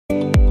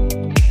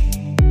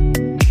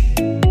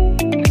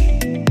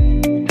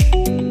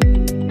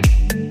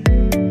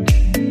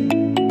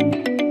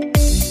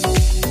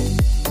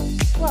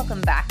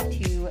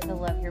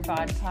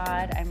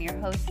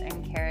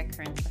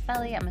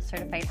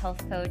certified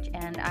health coach,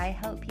 and I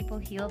help people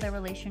heal their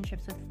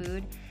relationships with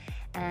food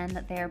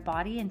and their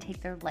body and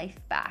take their life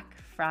back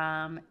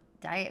from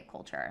diet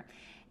culture.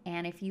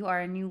 And if you are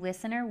a new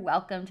listener,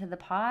 welcome to the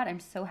pod. I'm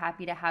so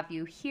happy to have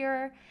you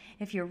here.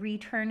 If you're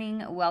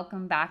returning,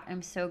 welcome back.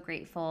 I'm so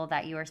grateful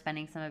that you are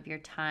spending some of your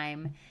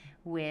time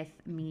with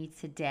me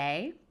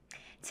today.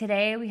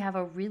 Today, we have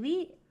a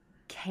really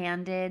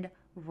candid,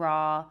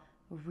 raw,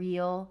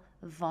 real,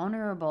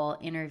 vulnerable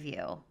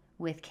interview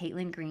with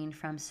Caitlin Green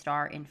from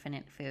Star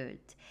Infinite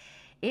Foods.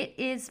 It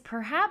is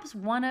perhaps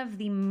one of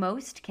the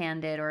most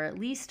candid, or at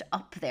least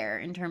up there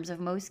in terms of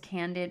most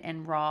candid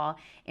and raw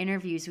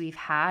interviews we've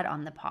had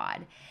on the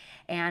pod.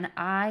 And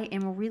I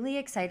am really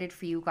excited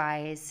for you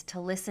guys to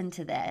listen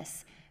to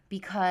this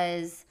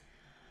because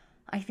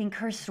I think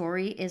her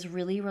story is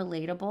really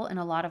relatable in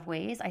a lot of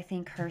ways. I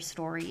think her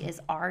story is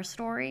our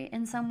story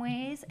in some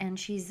ways, and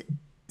she's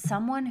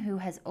someone who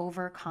has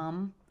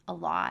overcome a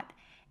lot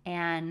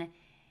and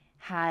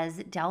has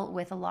dealt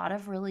with a lot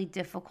of really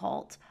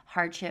difficult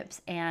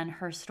hardships, and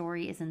her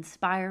story is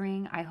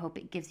inspiring. I hope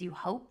it gives you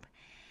hope,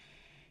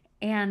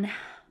 and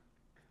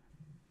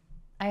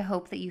I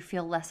hope that you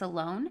feel less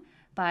alone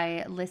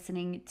by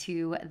listening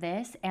to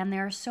this. And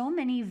there are so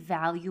many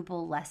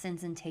valuable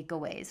lessons and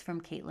takeaways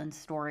from Caitlin's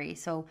story.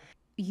 So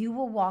you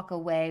will walk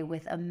away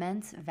with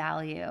immense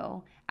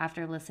value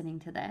after listening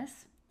to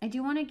this. I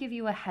do want to give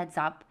you a heads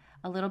up,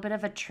 a little bit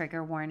of a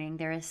trigger warning.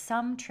 There is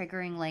some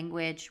triggering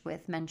language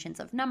with mentions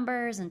of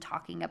numbers and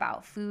talking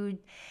about food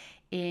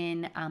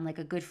in like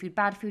a good food,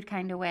 bad food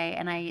kind of way.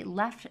 And I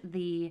left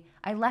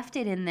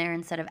it in there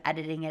instead of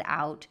editing it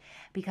out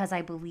because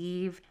I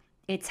believe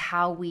it's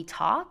how we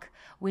talk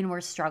when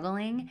we're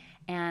struggling,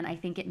 and I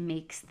think it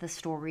makes the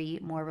story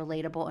more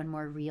relatable and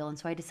more real. And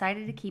so I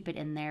decided to keep it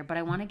in there, but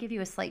I want to give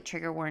you a slight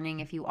trigger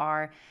warning if you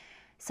are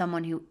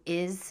someone who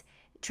is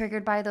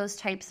triggered by those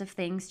types of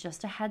things,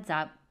 just a heads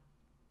up.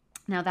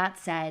 Now, that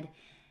said,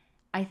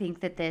 I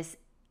think that this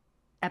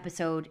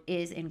episode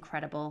is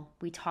incredible.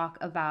 We talk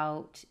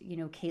about,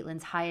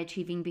 Caitlin's high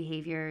achieving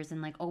behaviors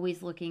and like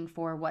always looking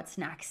for what's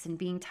next and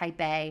being type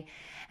A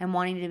and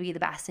wanting to be the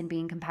best and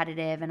being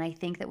competitive. And I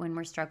think that when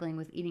we're struggling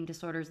with eating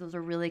disorders, those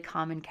are really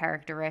common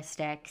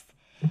characteristics.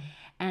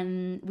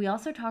 And we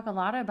also talk a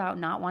lot about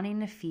not wanting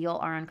to feel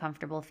our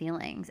uncomfortable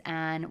feelings.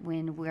 And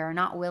when we're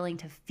not willing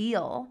to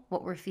feel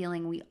what we're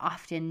feeling, we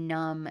often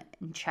numb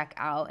and check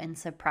out and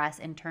suppress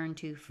and turn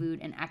to food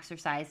and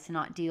exercise to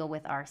not deal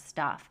with our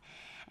stuff.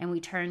 And we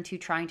turn to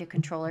trying to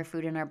control our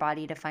food and our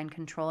body to find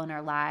control in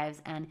our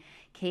lives. And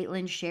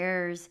Caitlin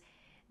shares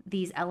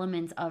these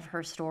elements of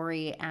her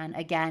story. And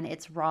again,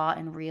 it's raw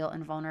and real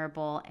and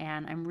vulnerable.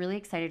 And I'm really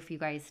excited for you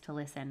guys to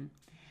listen.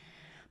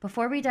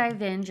 Before we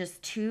dive in,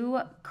 just two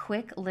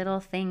quick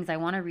little things. I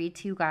want to read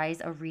to you guys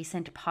a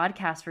recent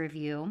podcast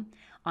review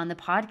on the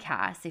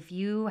podcast. If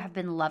you have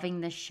been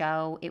loving this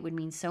show, it would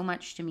mean so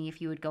much to me if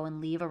you would go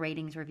and leave a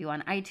ratings review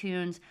on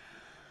iTunes,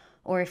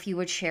 or if you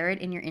would share it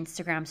in your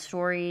Instagram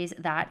stories.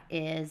 That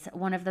is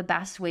one of the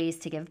best ways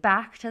to give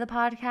back to the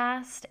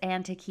podcast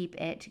and to keep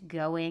it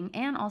going,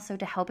 and also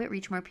to help it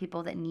reach more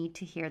people that need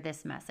to hear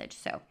this message.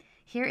 So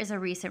here is a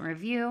recent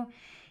review.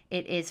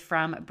 It is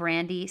from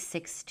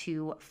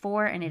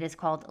Brandy624, and it is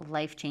called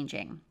Life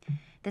Changing.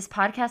 This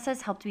podcast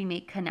has helped me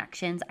make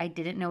connections I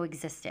didn't know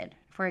existed.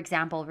 For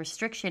example,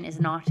 restriction is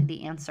not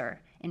the answer.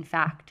 In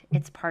fact,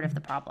 it's part of the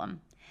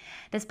problem.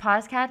 This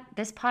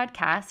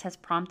podcast has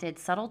prompted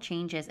subtle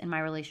changes in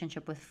my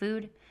relationship with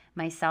food,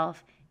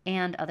 myself,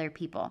 and other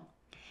people.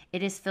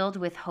 It is filled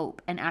with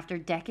hope, and after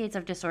decades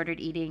of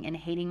disordered eating and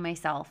hating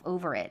myself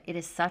over it, it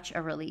is such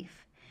a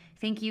relief.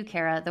 Thank you,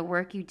 Kara. The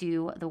work you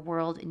do, the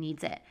world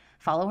needs it.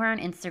 Follow her on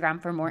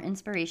Instagram for more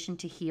inspiration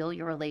to heal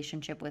your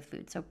relationship with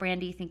food. So,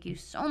 Brandy, thank you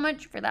so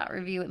much for that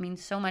review. It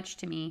means so much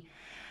to me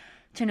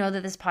to know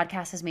that this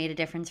podcast has made a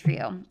difference for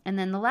you. And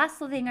then the last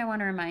thing I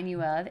want to remind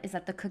you of is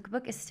that the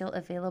cookbook is still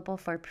available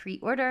for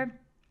pre-order.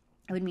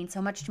 It would mean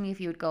so much to me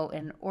if you would go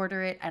and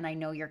order it, and I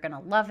know you're going to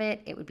love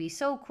it. It would be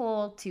so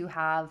cool to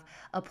have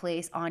a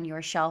place on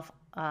your shelf,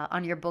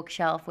 on your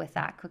bookshelf with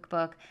that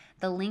cookbook.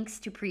 The links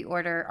to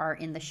pre-order are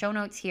in the show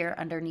notes here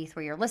underneath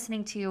where you're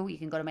listening to. You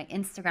can go to my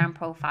Instagram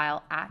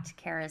profile at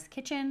Kara's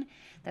Kitchen.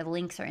 The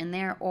links are in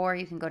there, or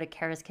you can go to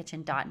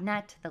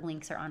karaskitchen.net. The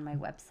links are on my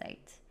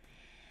website.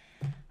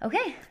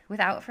 Okay,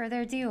 without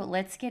further ado,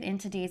 let's get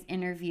into today's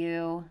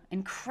interview.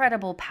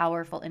 Incredible,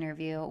 powerful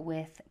interview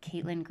with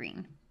Caitlin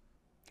Green.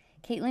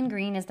 Caitlin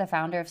Green is the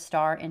founder of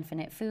Star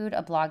Infinite Food,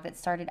 a blog that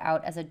started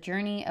out as a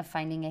journey of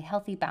finding a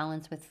healthy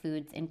balance with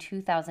foods in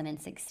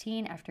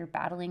 2016 after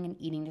battling an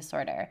eating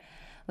disorder.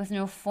 With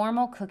no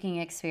formal cooking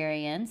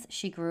experience,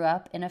 she grew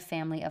up in a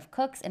family of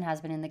cooks and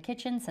has been in the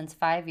kitchen since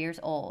 5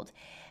 years old.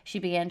 She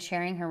began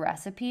sharing her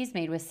recipes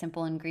made with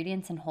simple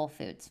ingredients and whole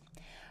foods.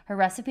 Her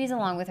recipes,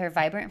 along with her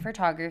vibrant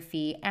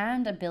photography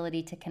and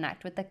ability to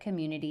connect with the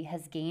community,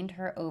 has gained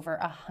her over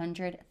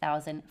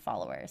 100,000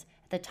 followers.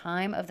 At the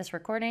time of this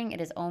recording,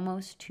 it is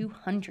almost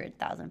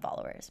 200,000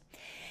 followers.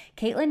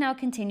 Caitlin now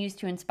continues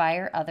to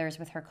inspire others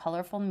with her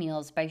colorful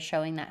meals by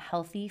showing that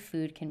healthy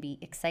food can be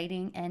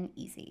exciting and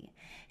easy.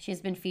 She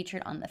has been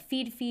featured on the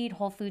Feed,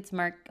 Whole Foods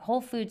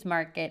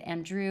Market,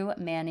 and Drew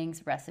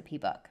Manning's recipe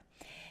book.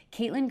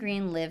 Caitlin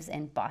Green lives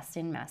in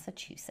Boston,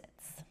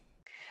 Massachusetts.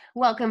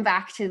 Welcome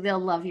back to the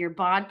Love Your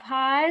Bod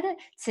Pod.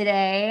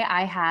 Today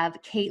I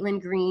have Caitlin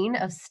Green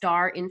of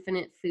Star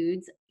Infinite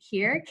Foods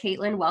here.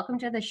 Caitlin, welcome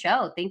to the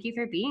show. Thank you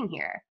for being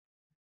here.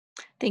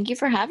 Thank you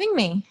for having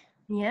me.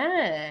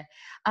 Yeah.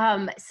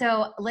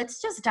 So let's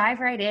just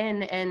dive right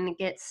in and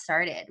get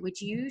started.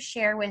 Would you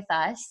share with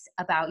us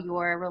about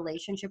your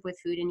relationship with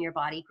food in your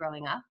body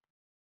growing up?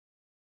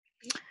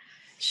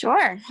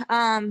 Sure.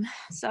 I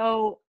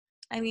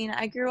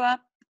grew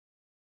up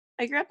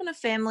in a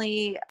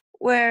family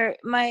where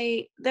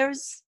I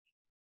guess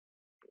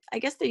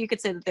that you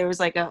could say that there was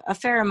like a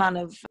fair amount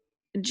of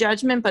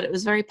judgment, but it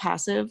was very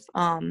passive.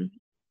 It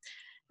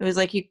was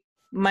like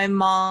my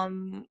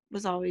mom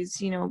was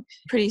always,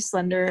 pretty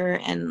slender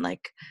and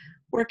like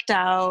worked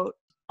out,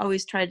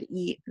 always tried to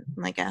eat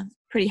in like a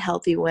pretty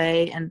healthy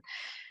way. And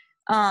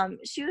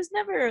she was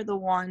never the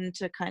one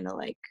to kind of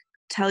like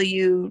tell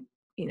you,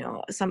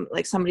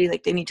 somebody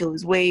like they need to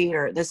lose weight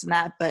or this and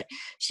that. But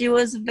she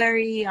was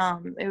very,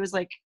 it was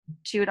like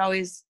she would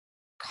always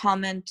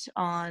comment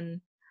on,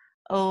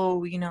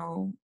 oh,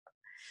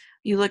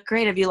 you look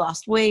great. Have you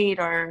lost weight?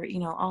 Or,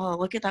 oh,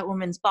 look at that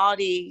woman's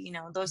body,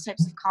 those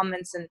types of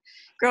comments. And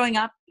growing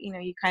up,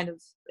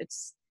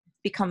 it's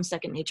become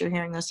second nature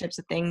hearing those types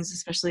of things,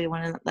 especially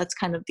when that's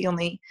kind of the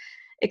only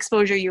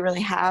exposure you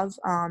really have.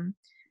 And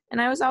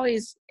I was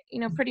always,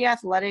 pretty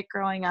athletic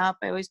growing up.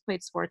 I always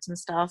played sports and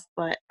stuff,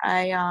 but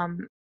I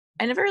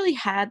never really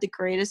had the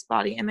greatest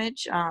body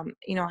image. I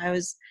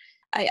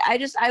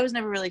was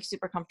never really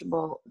super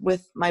comfortable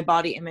with my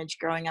body image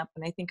growing up.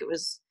 And I think it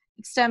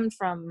stemmed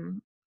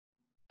from,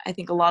 I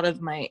think, a lot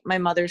of my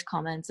mother's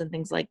comments and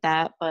things like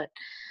that,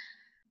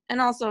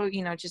 and also,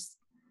 just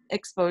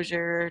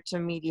exposure to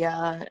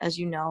media, as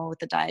with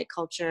the diet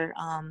culture.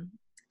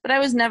 But I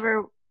was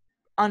never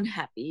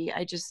unhappy.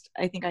 I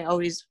think I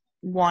always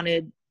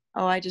wanted,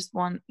 I just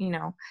want,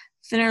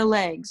 thinner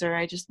legs, or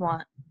I just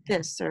want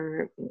this,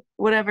 or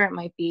whatever it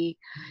might be.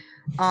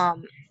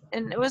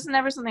 And it was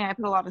never something I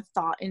put a lot of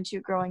thought into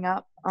growing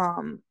up.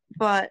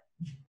 But,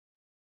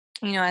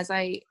 as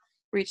I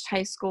reached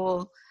high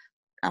school,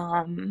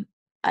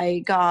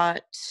 I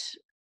got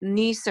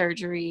knee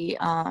surgery.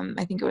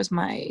 I think it was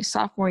my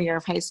sophomore year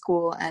of high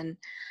school. And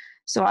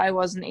so I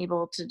wasn't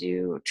able to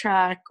do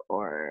track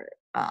or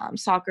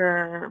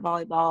soccer,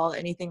 volleyball,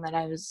 anything that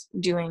I was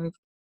doing,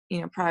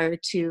 prior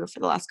to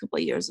for the last couple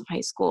of years of high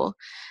school.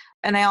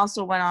 And I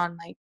also went on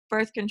like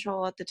birth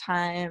control at the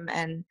time.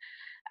 And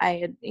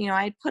I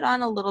had put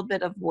on a little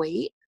bit of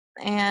weight.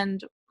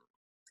 And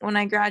when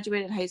I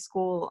graduated high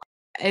school,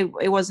 I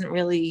wasn't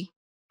really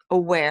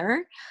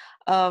aware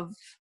of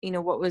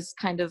what was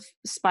kind of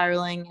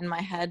spiraling in my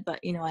head,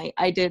 but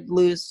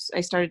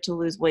I started to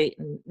lose weight,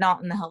 and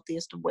not in the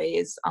healthiest of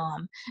ways.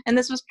 And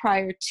this was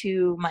prior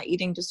to my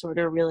eating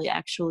disorder really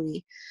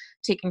actually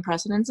taking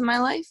precedence in my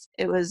life.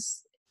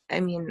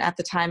 At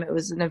the time it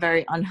was in a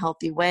very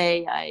unhealthy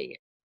way. I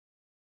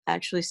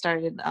actually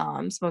started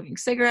smoking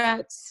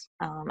cigarettes.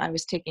 I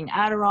was taking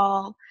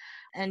Adderall,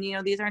 and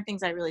these aren't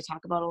things I really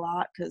talk about a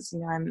lot because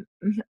I'm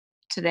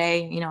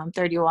today, I'm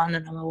 31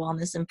 and I'm a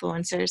wellness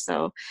influencer.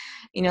 So,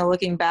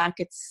 looking back,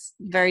 it's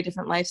a very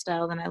different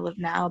lifestyle than I live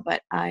now.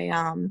 But I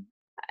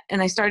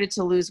started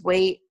to lose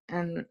weight,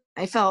 and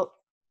I felt,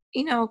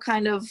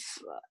 kind of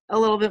a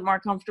little bit more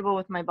comfortable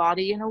with my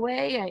body in a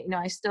way. I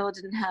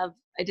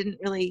didn't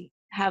really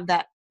have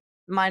that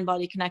mind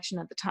body connection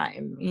at the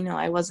time.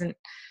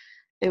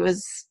 It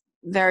was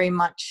very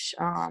much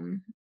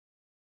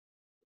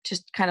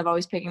just kind of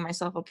always picking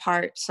myself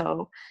apart.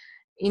 So,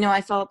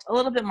 I felt a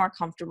little bit more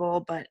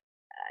comfortable, but,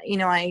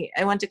 I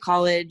went to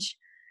college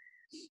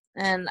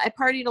and I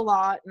partied a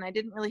lot, and I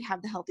didn't really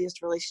have the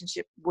healthiest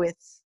relationship with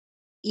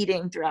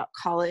eating throughout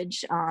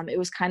college. It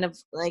was kind of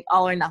like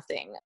all or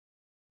nothing.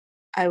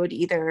 I would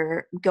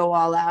either go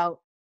all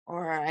out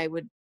or I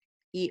would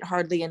eat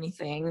hardly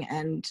anything.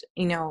 And,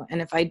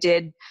 and if I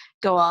did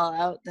go all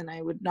out, then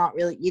I would not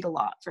really eat a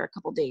lot for a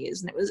couple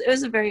days. And it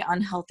was a very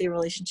unhealthy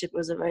relationship. It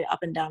was a very up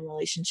and down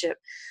relationship.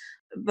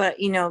 But,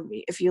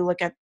 if you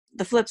look at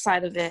the flip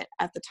side of it,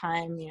 at the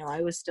time,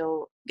 I was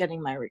still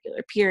getting my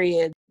regular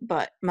period,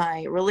 but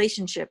my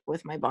relationship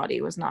with my body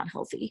was not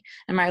healthy,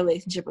 and my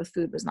relationship with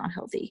food was not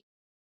healthy.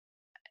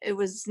 It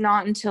was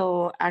not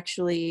until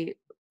actually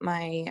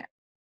my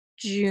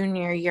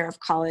junior year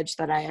of college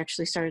that I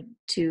actually started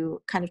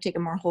to kind of take a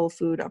more whole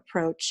food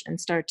approach and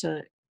start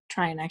to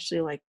try and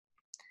actually like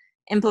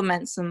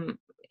implement some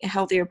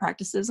healthier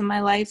practices in my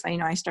life.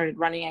 I started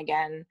running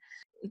again,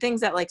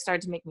 things that like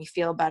started to make me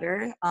feel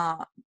better.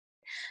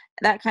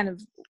 That kind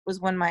of was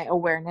when my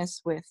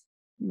awareness with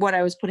what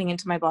I was putting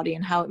into my body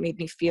and how it made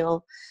me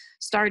feel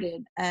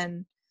started.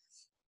 And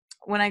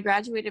when I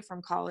graduated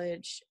from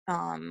college,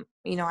 I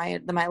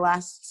had my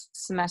last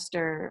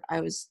semester,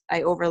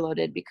 I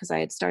overloaded because I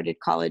had started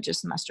college a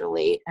semester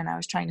late and I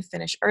was trying to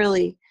finish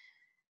early.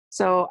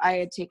 So I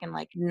had taken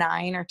like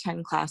 9 or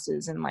 10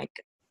 classes in like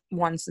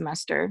one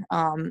semester.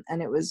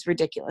 And it was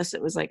ridiculous.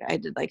 It was like, I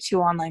did like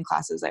 2 online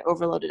classes. I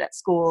overloaded at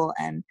school,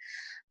 and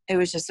it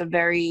was just a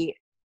very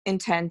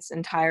intense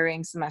and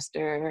tiring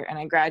semester. And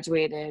I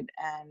graduated,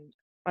 and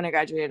when I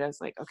graduated, I was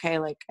like, okay,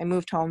 like I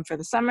moved home for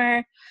the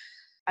summer.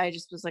 I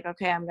just was like,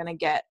 okay, I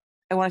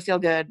want to feel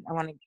good. I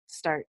want to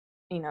start,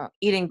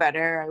 eating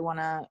better.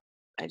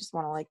 I just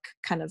want to like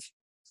kind of,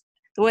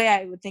 the way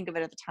I would think of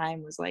it at the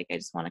time was like, I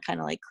just want to kind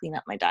of like clean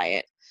up my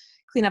diet,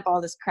 clean up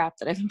all this crap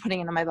that I've been putting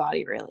into my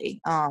body,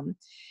 really.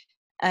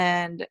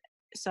 And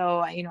so,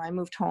 I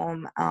moved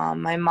home.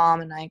 My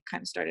mom and I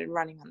kind of started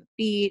running on the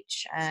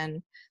beach,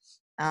 and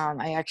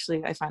I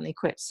finally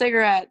quit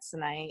cigarettes,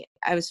 and I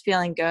was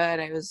feeling good.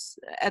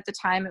 At the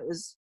time, it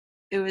was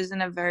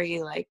in a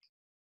very like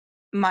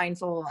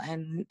mindful,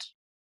 and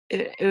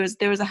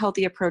there was a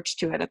healthy approach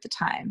to it at the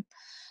time.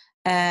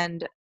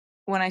 And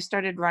when I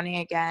started running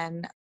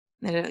again,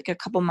 like a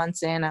couple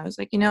months in, I was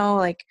like,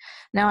 like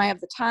now I have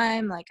the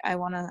time, like I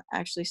want to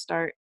actually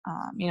start.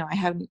 I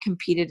haven't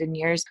competed in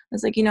years. I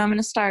was like, I'm going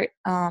to start,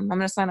 I'm going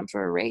to sign up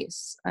for a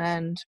race.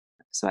 And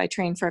so I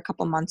trained for a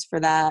couple months for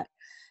that.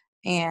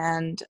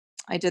 And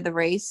I did the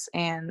race,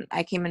 and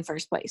I came in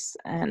first place.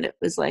 And it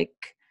was like,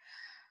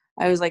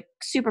 I was like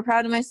super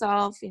proud of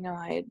myself.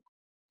 I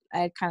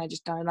had kind of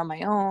just done it on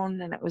my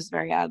own, and it was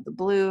very out of the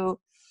blue.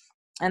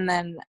 And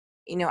then,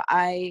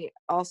 I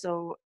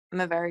also am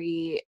a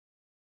very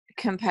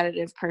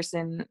competitive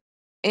person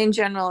in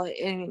general,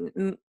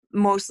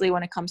 mostly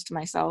when it comes to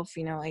myself.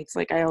 It's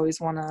like I always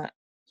want to,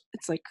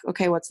 it's like,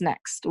 okay, what's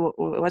next?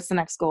 What's the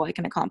next goal I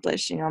can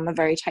accomplish? I'm a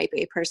very type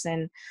A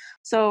person.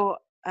 So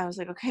I was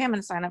like, okay, I'm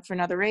going to sign up for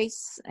another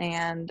race.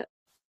 And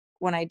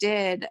when I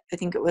did, I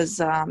think it was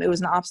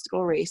an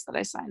obstacle race that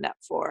I signed up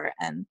for.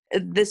 And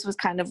this was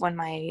kind of when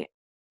my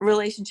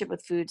relationship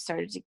with food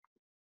started to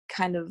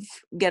kind of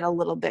get a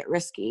little bit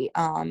risky.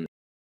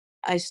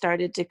 I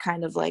started to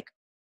kind of like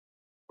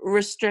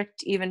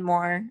restrict even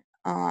more,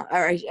 or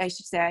I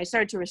should say I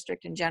started to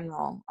restrict in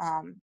general.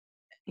 I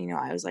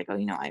was like, oh,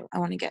 I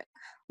want to get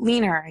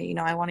leaner,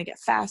 I want to get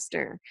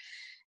faster.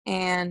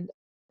 And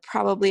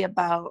probably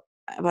about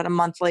a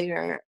month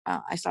later,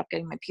 I stopped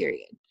getting my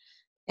period.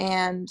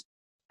 And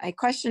I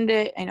questioned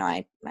it.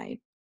 I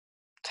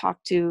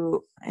talked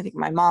to, I think,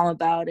 my mom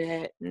about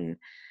it, and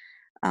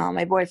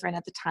my boyfriend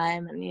at the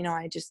time. And,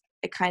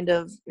 I kind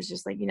of was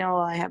just like,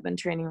 I have been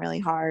training really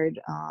hard.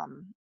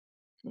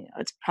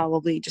 It's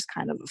probably just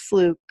kind of a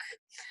fluke.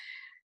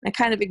 I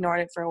kind of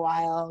ignored it for a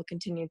while,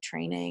 continued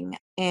training.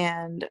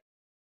 And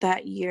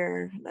that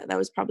year, that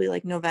was probably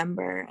like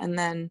November. And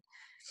then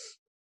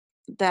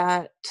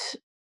that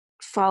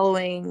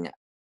following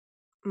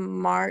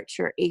March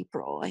or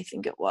April, I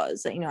think it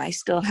was, I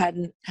still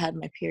hadn't had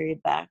my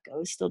period back. I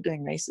was still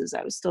doing races.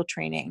 I was still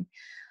training.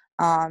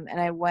 And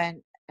I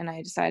went and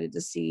I decided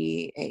to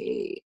see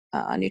a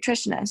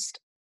nutritionist.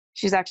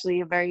 She's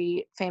actually a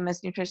very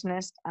famous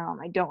nutritionist.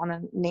 I don't want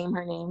to name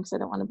her name because I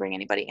don't want to bring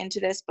anybody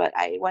into this, but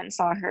I went and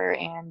saw her,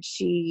 and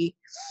she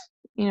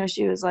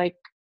was like,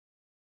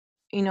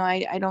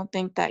 I don't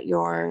think that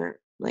you're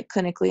like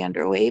clinically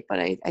underweight, but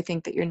I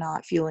think that you're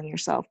not fueling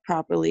yourself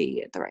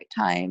properly at the right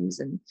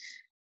times. And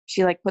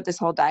she like put this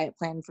whole diet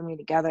plan for me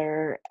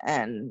together,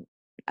 and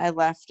I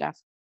left after,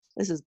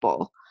 this is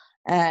bull.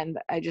 And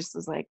I just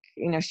was like,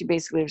 she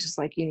basically was just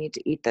like, you need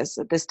to eat this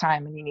at this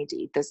time, and you need to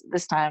eat this at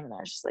this time. And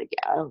I was just like,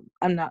 yeah,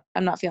 I'm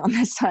not feeling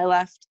this. So I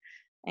left,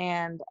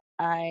 and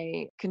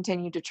I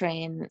continued to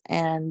train,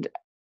 and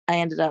I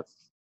ended up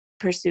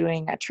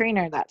pursuing a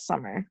trainer that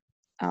summer,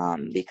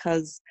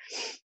 because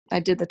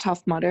I did the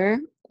Tough Mudder,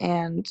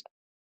 and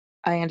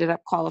I ended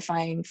up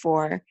qualifying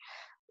for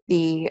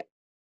the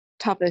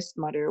Toughest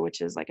Mudder, which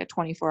is like a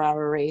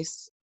 24-hour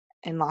race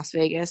in Las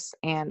Vegas.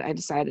 And I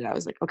decided, I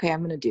was like, okay, I'm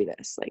going to do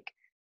this. Like,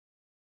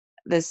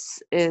 this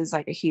is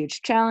like a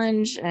huge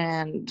challenge,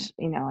 and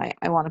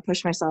I want to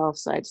push myself.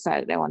 So I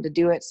decided I wanted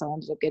to do it. So I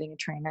ended up getting a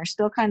trainer,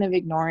 still kind of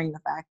ignoring the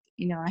fact,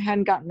 I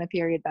hadn't gotten my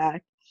period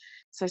back.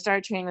 So I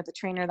started training with a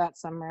trainer that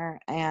summer,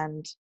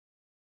 and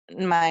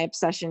my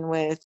obsession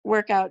with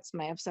workouts,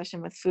 my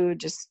obsession with food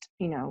just,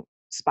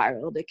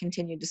 spiraled. It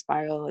continued to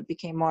spiral. It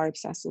became more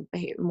obsessive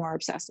behavior, more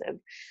obsessive.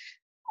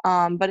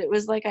 But it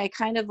was like I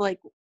kind of like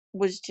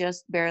was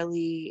just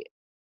barely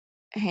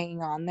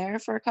hanging on there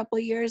for a couple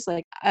of years.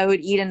 Like I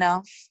would eat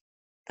enough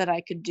that I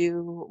could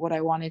do what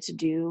I wanted to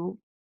do,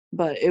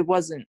 but it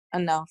wasn't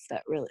enough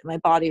that really my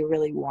body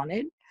really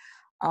wanted.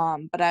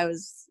 But I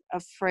was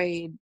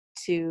afraid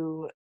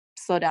to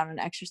slow down and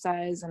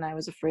exercise, and I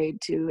was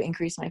afraid to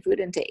increase my food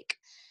intake.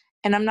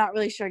 And I'm not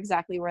really sure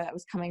exactly where that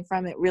was coming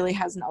from. It really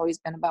hasn't always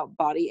been about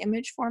body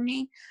image for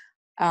me.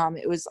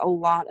 It was a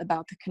lot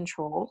about the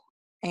control.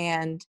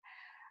 And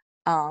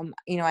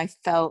I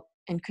felt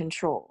in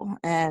control.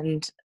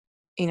 And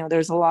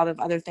there's a lot of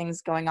other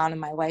things going on in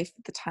my life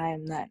at the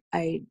time that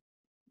I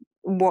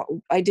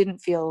didn't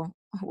feel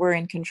were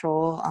in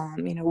control.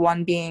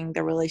 One being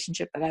the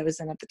relationship that I was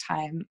in at the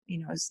time,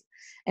 it was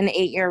an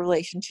 8-year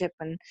relationship,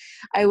 and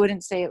I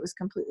wouldn't say it was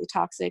completely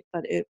toxic,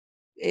 but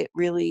it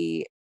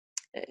really,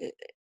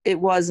 it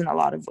was in a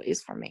lot of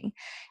ways for me.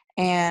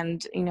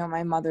 And,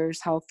 my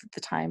mother's health at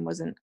the time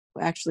wasn't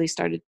actually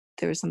started,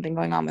 there was something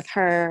going on with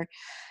her.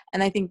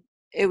 And I think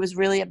it was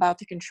really about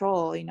the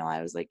control.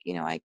 I was like,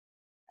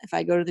 if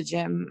I go to the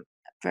gym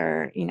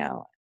for,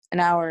 an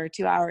hour or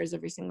 2 hours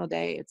every single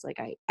day, it's like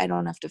I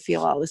don't have to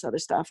feel all this other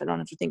stuff. I don't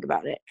have to think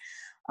about it.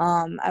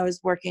 I was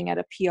working at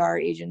a PR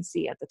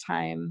agency at the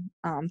time,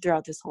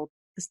 throughout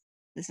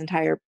this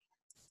entire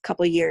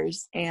couple of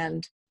years,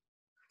 and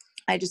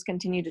I just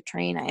continued to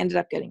train. I ended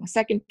up getting a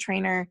second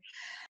trainer,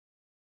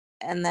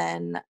 and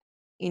then,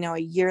 a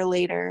year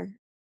later,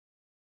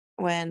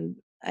 when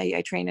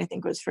I trained, I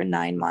think it was for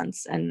 9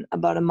 months, and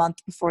about a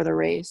month before the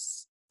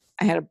race,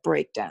 I had a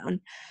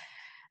breakdown,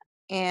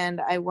 and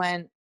I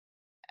went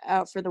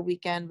out for the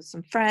weekend with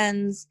some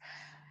friends.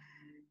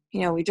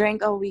 We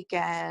drank all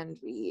weekend,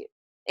 we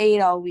ate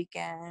all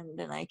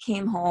weekend, and I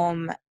came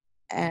home,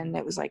 and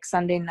it was like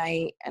Sunday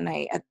night, and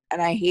I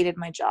hated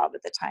my job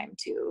at the time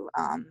too.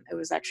 It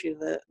was actually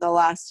the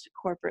last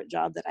corporate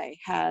job that I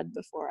had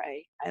before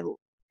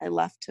I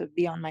left to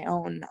be on my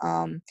own.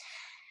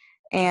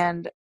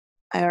 And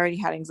I already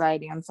had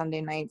anxiety on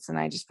Sunday nights, and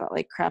I just felt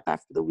like crap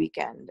after the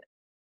weekend.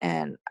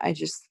 And I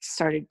just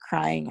started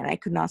crying, and I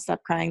could not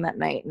stop crying that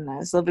night. And I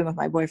was living with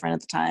my boyfriend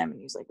at the time, and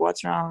he was like,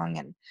 "What's wrong?"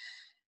 And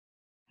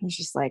I was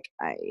just like,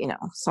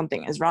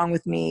 something is wrong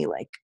with me.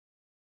 Like,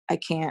 I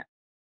can't,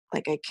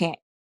 like, I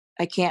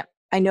can't,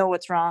 I know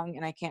what's wrong,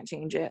 and I can't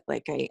change it.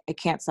 Like, I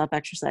can't stop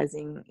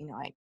exercising.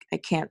 I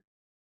can't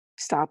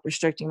stop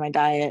restricting my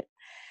diet.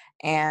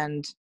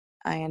 And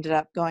I ended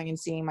up going and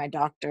seeing my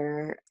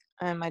doctor,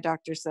 and my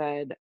doctor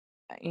said,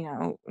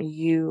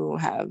 you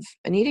have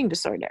an eating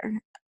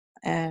disorder.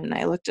 And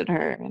I looked at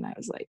her, and I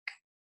was like,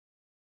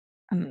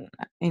 I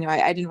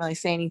didn't really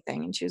say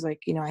anything. And she was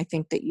like, I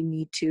think that you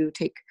need to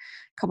take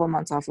a couple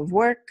months off of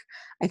work.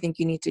 I think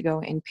you need to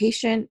go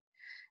inpatient,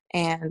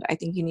 and I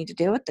think you need to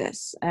deal with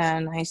this.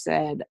 And I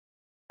said,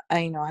 at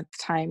the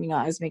time,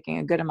 I was making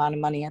a good amount of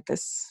money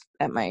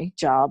at my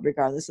job,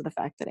 regardless of the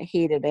fact that I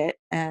hated it.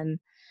 And,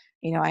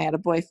 I had a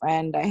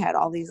boyfriend, I had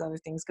all these other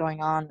things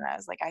going on. And I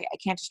was like, I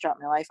can't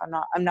disrupt my life.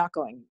 I'm not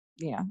going,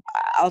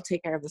 I'll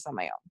take care of this on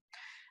my own.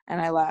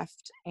 And I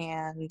left.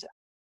 And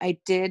I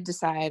did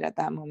decide at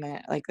that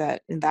moment, like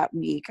that in that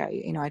week,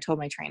 I told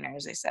my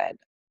trainers, I said,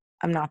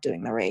 I'm not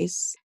doing the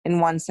race. In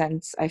one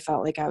sense, I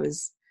felt like I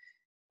was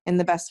in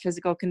the best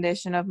physical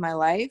condition of my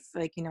life.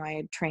 Like, I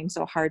had trained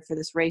so hard for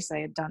this race. I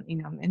had done,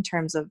 in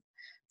terms of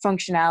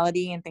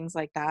functionality and things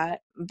like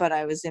that. But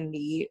I was in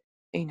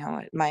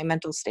my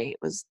mental state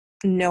was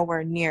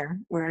nowhere near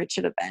where it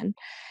should have been.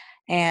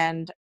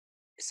 And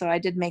so I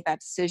did make that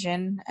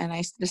decision, and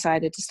I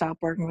decided to stop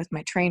working with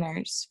my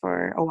trainers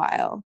for a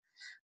while.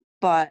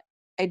 But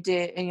I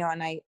did,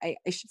 and I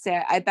should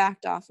say I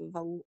backed off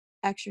of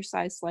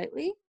exercise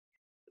slightly,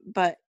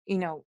 but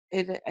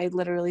I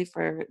literally,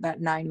 for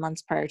that 9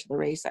 months prior to the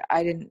race,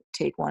 I didn't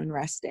take one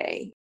rest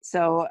day.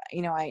 So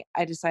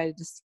I decided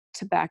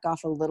to back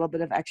off a little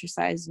bit of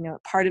exercise.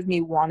 Part of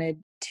me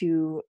wanted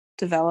to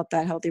develop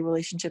that healthy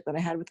relationship that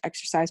I had with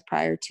exercise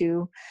prior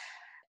to,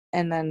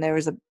 and then there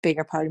was a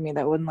bigger part of me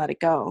that wouldn't let it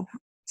go.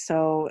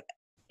 So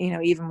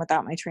even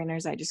without my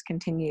trainers, I just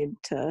continued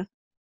to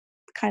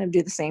kind of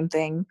do the same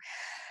thing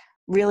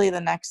really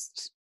the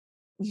next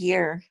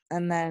year.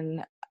 And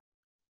then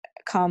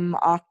come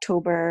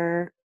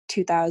October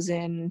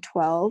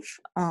 2012,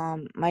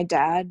 my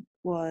dad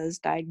was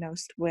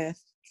diagnosed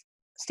with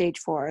stage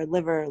 4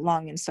 liver,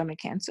 lung, and stomach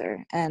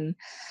cancer. And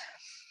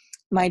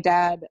my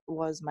dad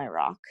was my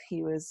rock.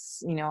 He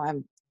was,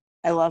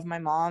 I love my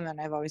mom, and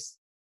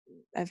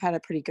I've had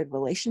a pretty good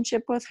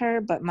relationship with her,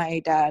 but my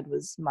dad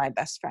was my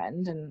best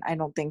friend. And I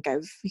don't think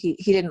he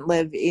didn't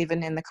live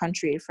even in the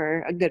country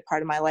for a good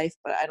part of my life,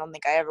 but I don't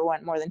think I ever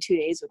went more than 2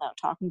 days without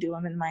talking to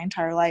him in my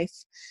entire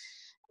life.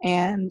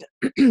 And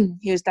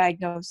he was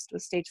diagnosed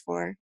with stage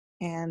 4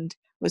 and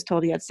was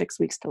told he had 6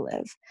 weeks to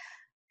live.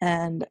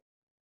 And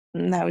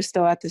I was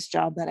still at this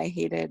job that I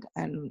hated.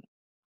 And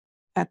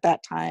at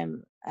that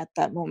time, at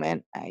that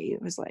moment, I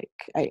was like,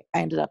 I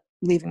ended up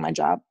leaving my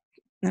job,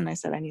 and I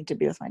said, I need to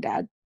be with my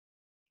dad.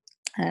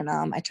 And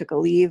I took a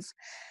leave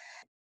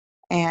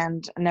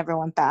and never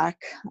went back.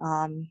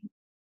 My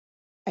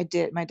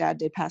dad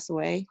did pass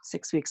away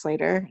 6 weeks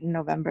later in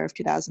November of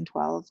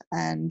 2012.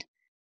 And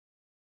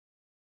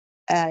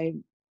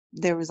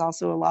there was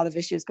also a lot of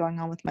issues going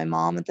on with my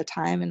mom at the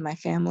time and my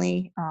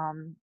family.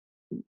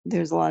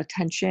 There was a lot of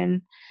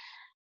tension,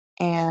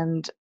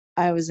 and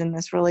I was in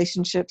this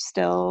relationship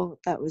still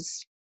that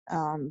was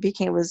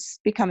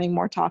becoming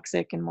more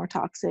toxic and more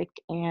toxic,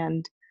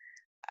 and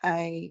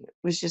I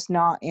was just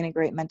not in a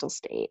great mental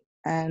state.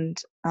 And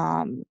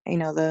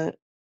the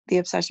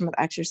obsession with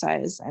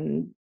exercise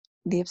and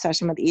the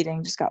obsession with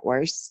eating just got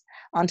worse.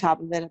 on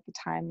top of it at the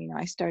time.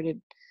 I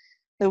started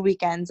the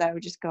weekends, I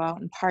would just go out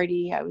and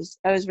party. I was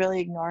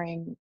really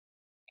ignoring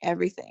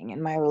everything,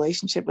 and my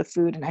relationship with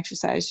food and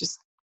exercise just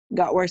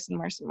got worse and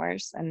worse and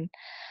worse. And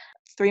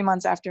 3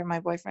 months after my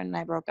boyfriend and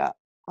I broke up,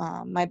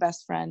 my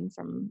best friend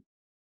from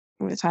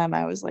the time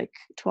I was like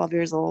 12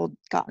 years old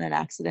got in an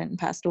accident and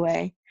passed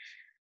away.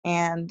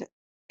 And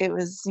it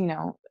was,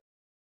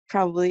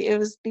 probably it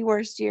was the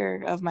worst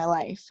year of my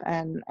life.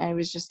 And I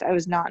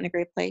was not in a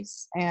great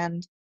place.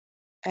 And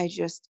I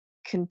just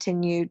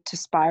continued to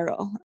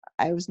spiral.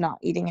 I was not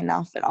eating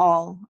enough at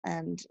all.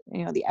 And,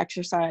 the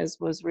exercise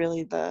was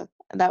really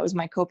that was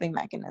my coping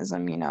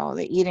mechanism.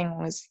 The eating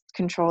was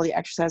control, the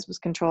exercise was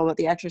control, but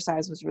the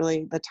exercise was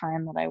really the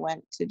time that I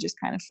went to just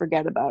kind of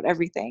forget about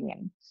everything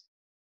and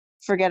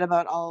forget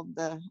about all of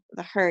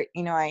the hurt.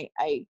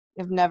 I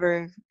have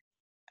never,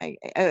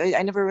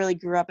 I never really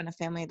grew up in a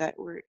family that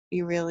where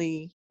you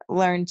really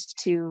learned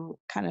to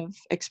kind of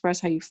express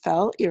how you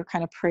felt. You're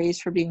kind of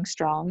praised for being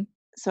strong.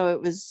 So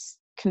it was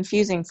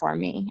confusing for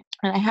me.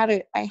 And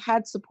I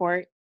had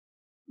support,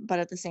 but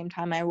at the same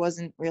time I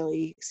wasn't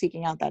really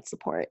seeking out that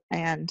support.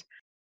 And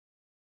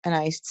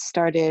I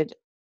started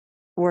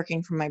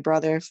working for my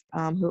brother,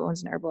 who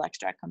owns an herbal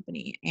extract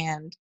company.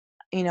 And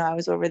I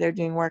was over there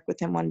doing work with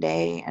him one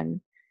day,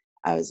 and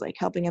I was like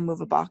helping him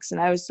move a box,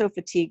 and I was so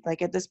fatigued.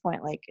 Like at this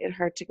point, like it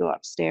hurt to go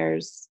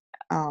upstairs.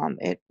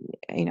 I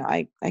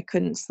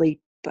couldn't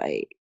sleep.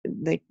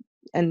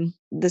 And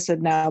this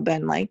had now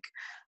been like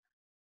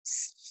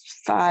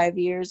 5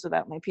 years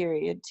without my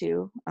period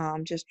too,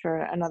 just for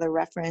another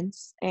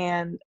reference.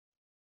 And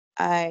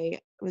I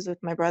was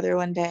with my brother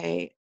one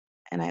day,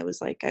 and I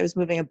was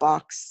moving a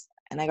box,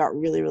 and I got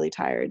really, really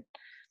tired.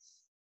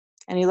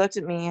 And he looked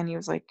at me, and he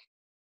was like,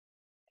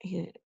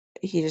 he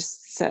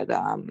just said,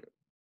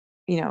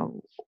 you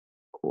know,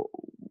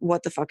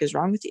 what the fuck is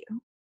wrong with you?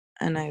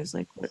 And I was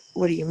like,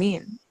 what do you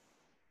mean?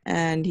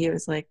 And he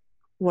was like,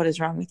 what is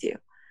wrong with you?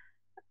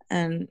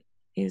 And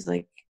he was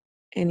like,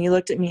 and he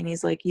looked at me, and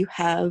he's like, you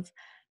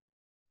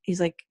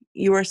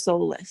are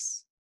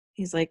soulless.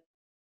 He's like,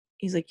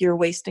 you're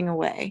wasting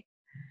away.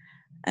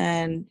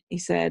 And he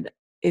said,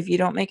 if you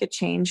don't make a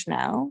change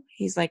now,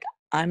 he's like,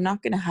 I'm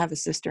not going to have a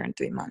sister in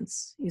 3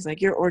 months. He's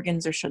like, your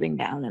organs are shutting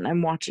down, and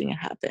I'm watching it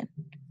happen.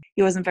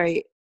 He wasn't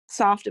very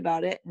soft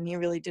about it, and he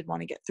really did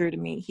want to get through to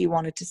me. He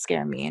wanted to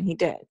scare me, and he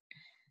did.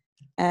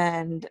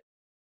 And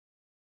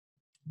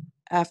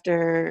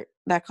after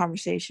that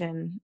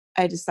conversation,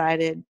 I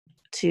decided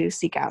to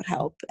seek out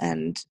help.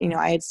 And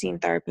I had seen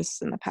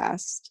therapists in the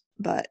past,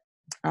 but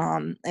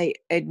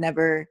I'd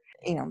never,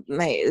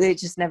 it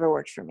just never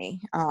worked for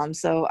me.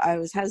 So I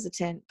was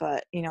hesitant,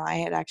 but I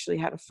had actually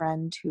had a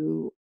friend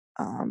who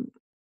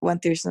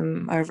went through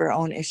some of her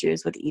own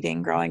issues with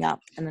eating growing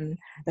up, and then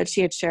that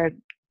she had shared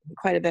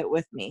quite a bit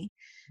with me.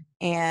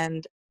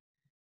 And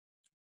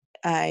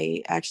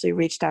I actually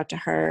reached out to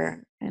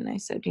her, and I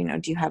said, do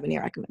you have any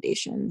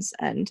recommendations?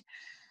 And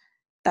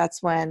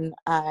that's when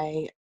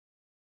I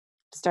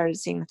started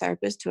seeing a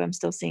therapist, who I'm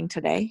still seeing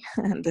today.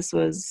 And this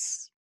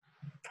was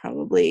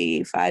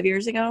probably 5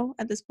 years ago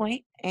at this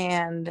point.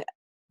 And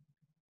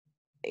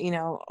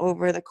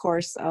over the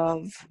course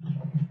of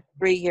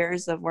 3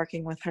 years of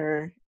working with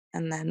her,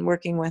 and then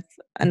working with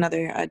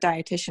another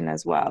dietitian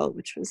as well,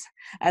 which was,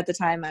 at the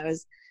time, I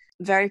was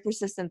very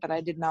persistent that I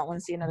did not want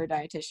to see another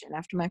dietitian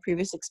after my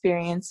previous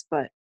experience,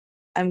 but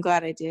I'm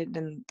glad I did.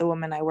 And the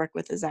woman I work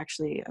with is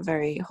actually a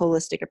very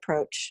holistic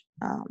approach.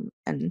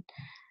 And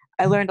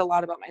I learned a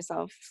lot about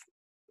myself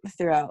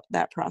throughout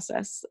that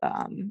process.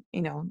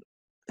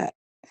 That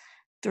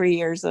 3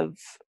 years of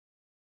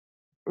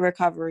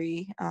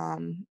recovery.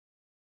 And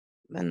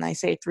I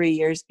say 3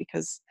 years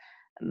because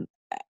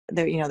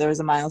there was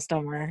a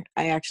milestone where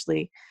I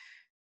actually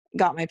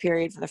got my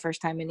period for the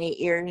first time in 8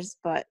 years,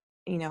 but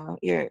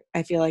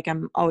I feel like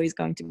I'm always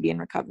going to be in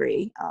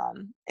recovery,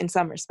 in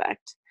some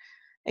respect.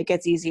 It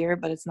gets easier,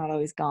 but it's not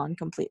always gone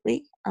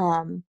completely.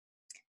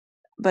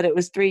 But it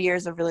was 3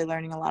 years of really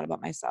learning a lot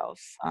about myself,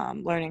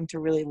 learning to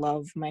really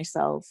love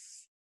myself,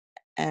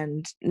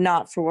 and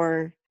not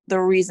for the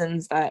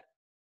reasons that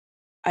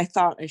I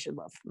thought I should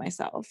love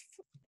myself.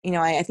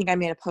 I think I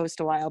made a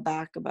post a while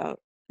back about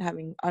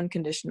having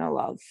unconditional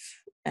love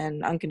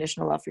and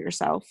unconditional love for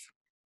yourself.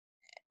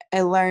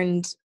 I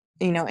learned,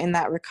 in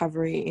that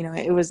recovery,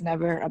 it was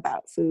never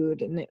about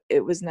food, and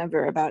it was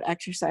never about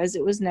exercise.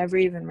 It was never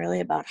even really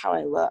about how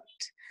I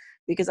looked,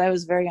 because I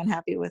was very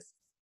unhappy with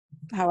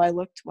how I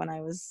looked when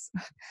I was,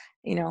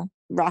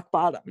 rock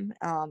bottom.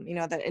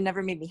 That it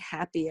never made me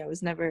happy. I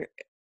was never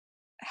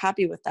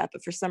happy with that.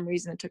 But for some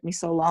reason, it took me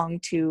so long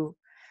to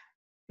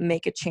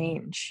make a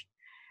change.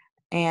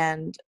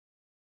 And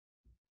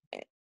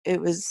it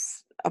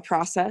was a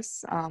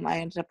process. I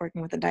ended up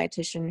working with a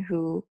dietitian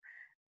who,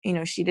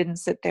 she didn't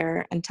sit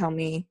there and tell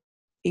me,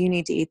 you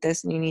need to eat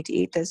this, and you need to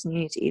eat this, and you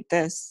need to eat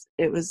this.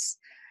 It was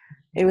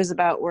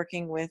about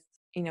working with,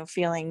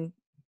 feeling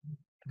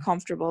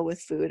comfortable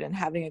with food and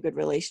having a good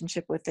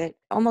relationship with it,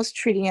 almost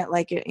treating it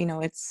like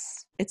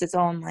it's its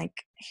own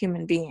like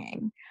human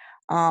being.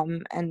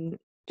 And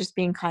just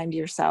being kind to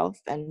yourself.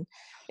 And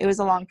it was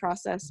a long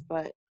process,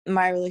 but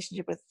my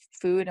relationship with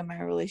food and my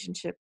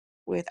relationship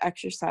with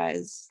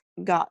exercise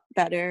got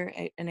better,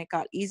 and it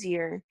got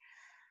easier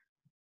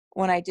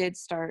when I did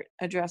start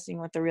addressing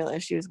what the real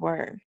issues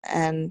were.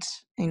 And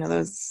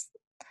those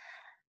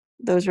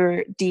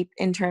were deep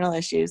internal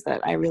issues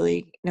that I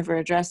really never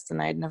addressed,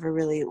 and I'd never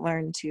really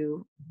learned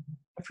to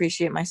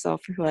appreciate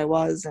myself for who I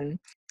was. And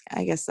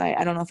I guess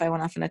I don't know if I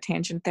went off on a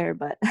tangent there,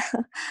 but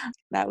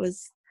that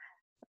was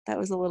a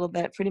little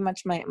bit pretty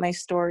much my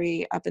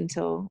story up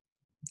until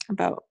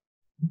about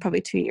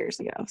probably 2 years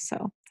ago.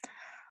 So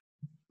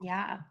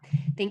yeah,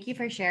 thank you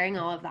for sharing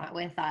all of that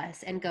with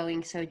us and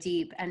going so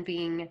deep and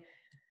being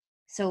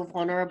so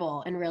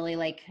vulnerable and really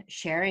like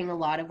sharing a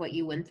lot of what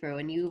you went through.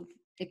 And you've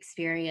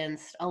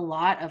experienced a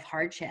lot of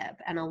hardship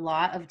and a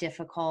lot of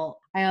difficult,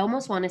 I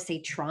almost want to say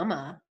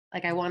trauma.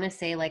 Like I want to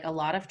say like a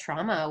lot of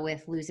trauma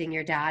with losing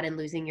your dad and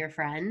losing your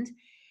friend.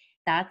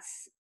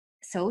 That's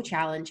so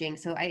challenging.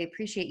 So I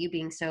appreciate you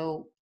being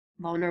so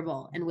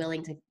vulnerable and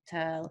willing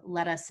to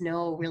let us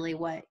know really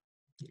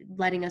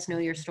letting us know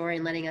your story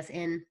and letting us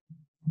in.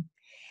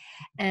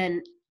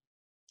 And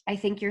I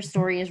think your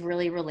story is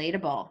really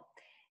relatable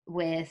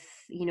with,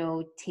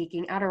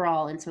 taking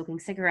Adderall and smoking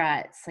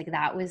cigarettes. Like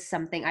that was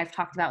something I've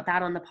talked about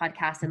that on the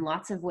podcast, and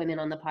lots of women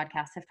on the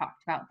podcast have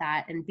talked about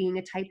that, and being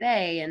a type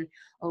A and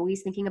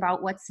always thinking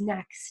about what's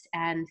next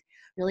and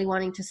really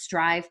wanting to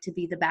strive to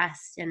be the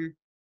best. And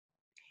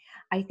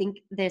I think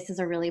this is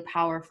a really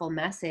powerful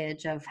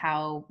message of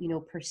how,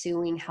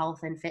 pursuing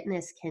health and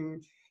fitness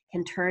can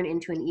turn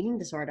into an eating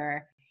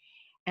disorder.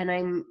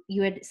 And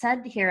you had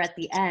said here at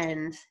the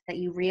end that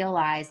you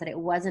realized that it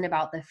wasn't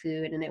about the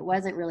food and it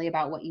wasn't really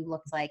about what you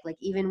looked like. Like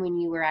even when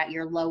you were at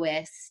your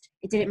lowest,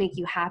 it didn't make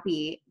you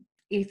happy.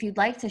 If you'd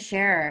like to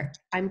share,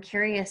 I'm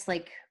curious,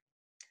 like,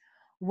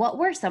 what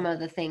were some of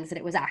the things that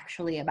it was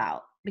actually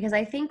about? Because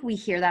I think we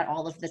hear that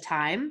all of the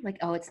time, like,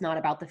 oh, it's not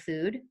about the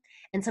food.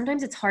 And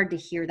sometimes it's hard to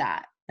hear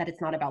that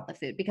it's not about the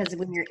food, because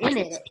when you're in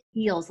it, it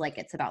feels like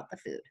it's about the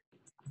food.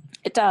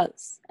 it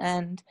does.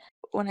 And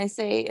when I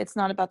say it's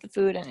not about the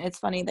food, and it's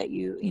funny that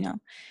you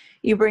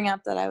bring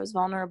up that I was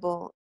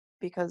vulnerable,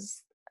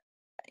 because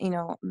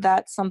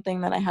that's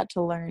something that I had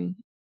to learn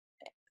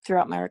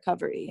throughout my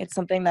recovery. It's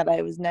something that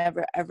I was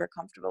never ever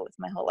comfortable with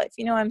my whole life.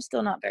 I'm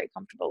still not very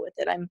comfortable with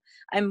it.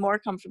 I'm more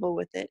comfortable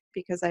with it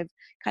because I've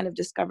kind of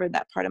discovered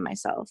that part of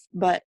myself.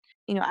 But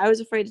I was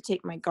afraid to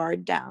take my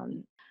guard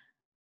down.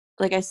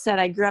 Like I said,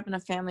 I grew up in a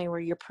family where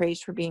you're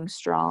praised for being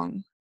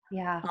strong.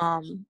 Yeah.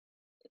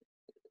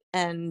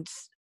 And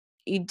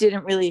you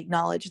didn't really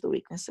acknowledge the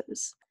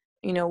weaknesses.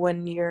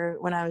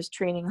 When I was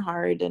training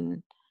hard,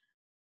 and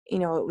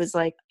it was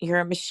like you're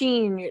a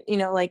machine,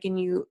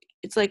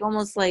 it's like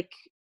almost like,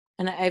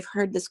 and I've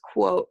heard this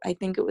quote, I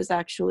think it was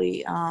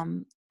actually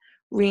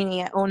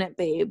Rini at Own It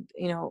Babe,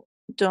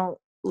 don't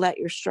let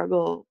your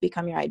struggle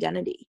become your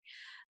identity.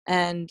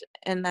 And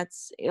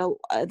that's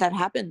that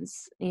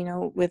happens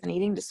with an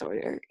eating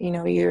disorder.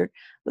 You're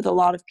with a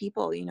lot of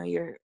people,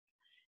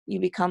 you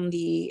become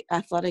the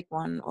athletic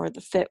one, or the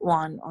fit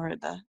one, or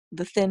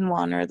the thin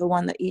one, or the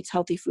one that eats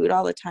healthy food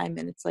all the time.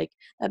 And it's like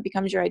that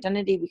becomes your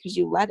identity because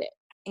you let it.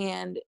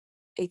 And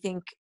I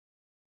think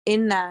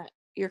in that,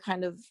 you're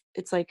kind of,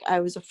 it's like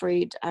I was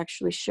afraid to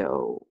actually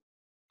show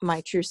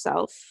my true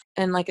self.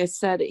 And like I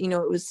said, it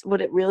was,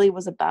 what it really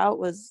was about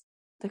was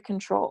the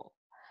control.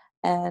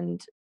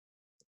 And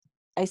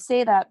I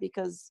say that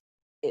because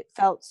it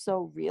felt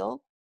so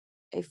real.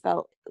 I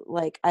felt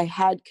like I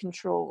had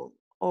control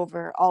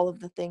over all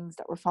of the things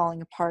that were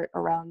falling apart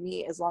around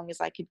me, as long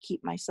as I could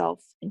keep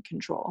myself in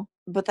control.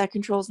 But that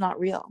control is not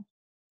real.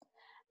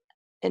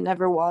 It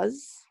never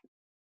was.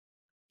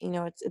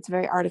 It's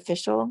very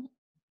artificial.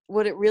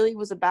 What it really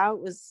was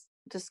about was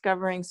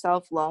discovering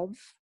self-love.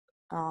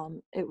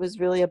 It was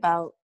really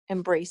about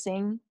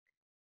embracing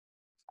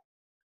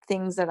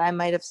things that I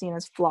might have seen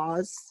as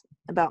flaws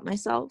about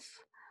myself,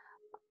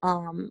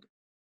 and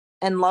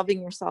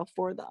loving yourself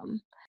for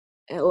them.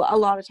 A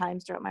lot of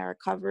times throughout my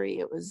recovery,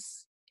 it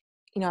was,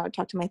 I would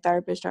talk to my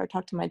therapist, or I would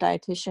talk to my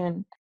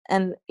dietitian,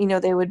 and,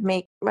 they would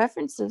make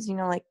references,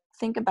 like,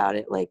 think about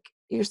it like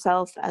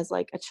yourself as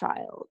like a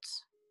child.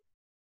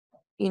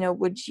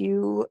 Would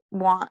you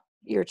want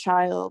your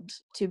child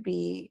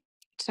to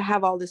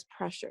have all this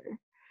pressure?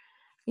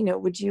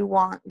 Would you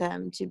want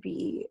them to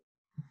be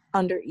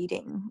under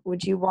eating?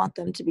 Would you want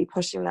them to be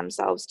pushing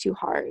themselves too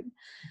hard?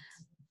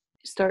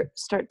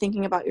 Start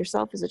thinking about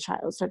yourself as a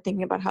child. Start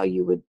thinking about how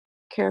you would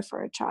care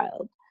for a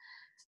child.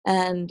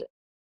 And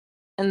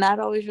that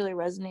always really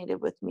resonated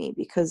with me,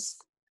 because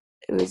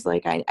it was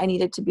like I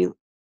needed to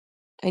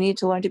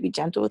learn to be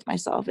gentle with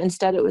myself.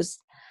 Instead, I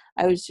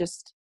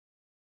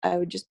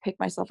would just pick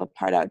myself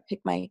apart. I would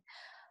pick my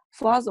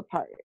flaws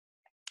apart.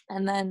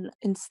 And then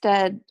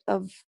instead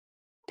of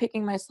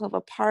picking myself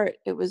apart,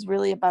 it was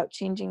really about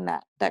changing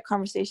that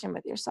conversation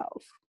with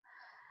yourself.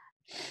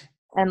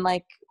 And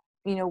like,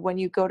 when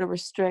you go to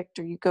restrict,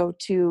 or you go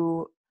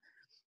to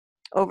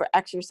over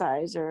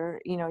exercise, or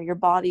your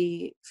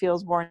body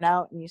feels worn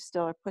out and you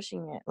still are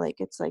pushing it, like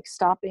it's like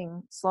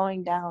stopping,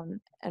 slowing down,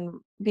 and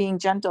being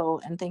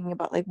gentle and thinking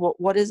about like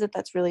what is it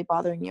that's really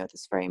bothering you at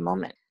this very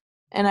moment.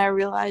 And I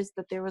realized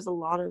that there was a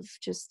lot of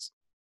just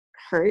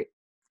hurt.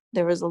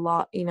 There was a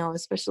lot,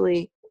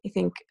 especially I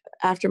think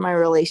after my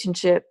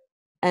relationship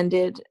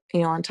ended,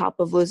 on top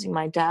of losing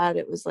my dad,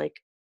 it was like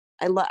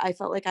I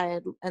felt like I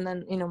had, and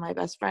then my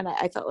best friend,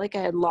 I felt like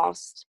I had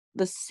lost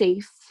the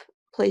safe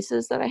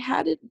places that I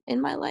had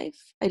in my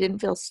life. I didn't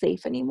feel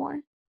safe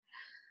anymore.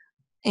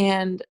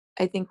 And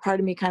I think part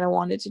of me kind of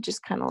wanted to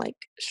just kind of like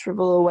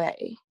shrivel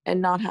away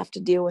and not have to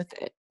deal with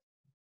it.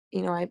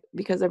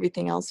 Because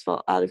everything else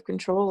felt out of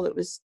control. It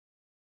was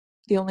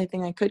the only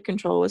thing I could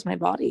control was my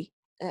body.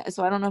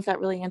 So I don't know if that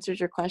really answers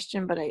your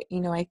question, but I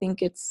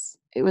think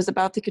it was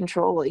about the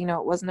control. It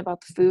wasn't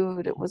about the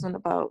food. It wasn't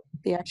about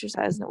the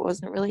exercise. And it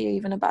wasn't really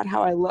even about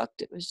how I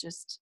looked. It was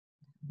just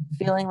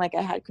feeling like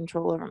I had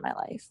control over my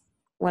life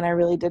when I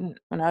really didn't,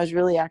 when I was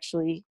really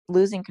actually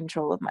losing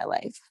control of my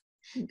life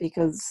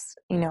because,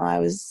 I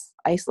was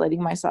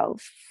isolating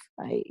myself.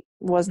 I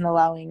wasn't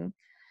allowing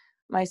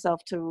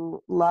myself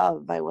to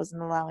love. I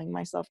wasn't allowing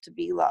myself to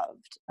be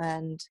loved.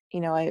 And,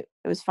 it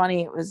was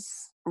funny. It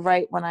was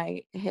right when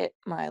I hit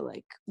my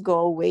like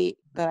goal weight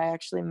that I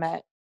actually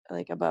met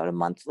like about a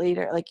month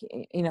later, like,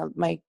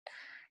 my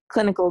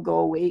clinical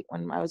goal weight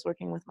when I was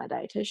working with my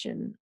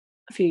dietitian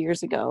a few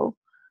years ago.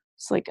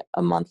 It's like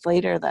a month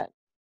later that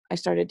I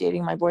started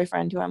dating my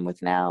boyfriend who I'm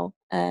with now.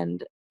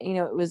 And,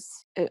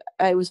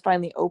 I was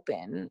finally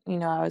open,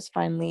 I was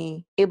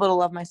finally able to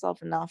love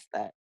myself enough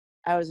that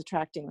I was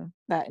attracting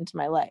that into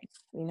my life.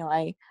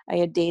 I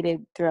had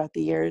dated throughout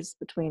the years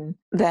between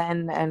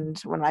then and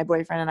when my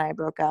boyfriend and I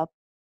broke up,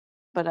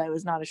 but I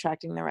was not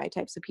attracting the right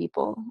types of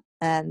people.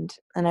 And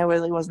I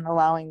really wasn't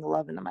allowing the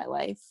love into my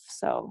life.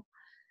 So,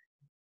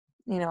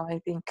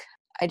 I think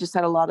I just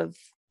had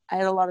I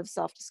had a lot of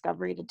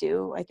self-discovery to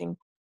do. I think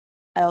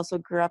I also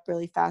grew up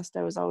really fast.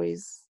 I was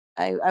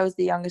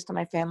the youngest in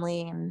my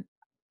family, and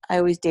I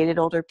always dated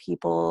older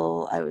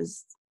people. I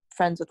was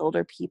friends with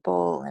older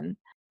people, and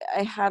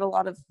I had a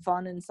lot of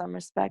fun in some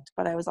respect,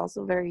 but I was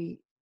also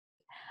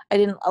I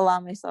didn't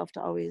allow myself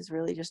to always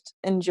really just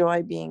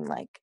enjoy being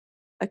like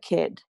a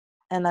kid.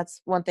 And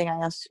that's one thing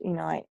I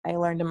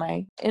learned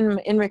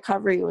in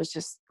recovery, was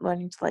just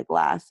learning to like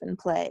laugh and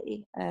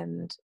play.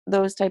 And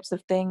those types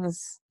of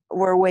things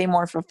were way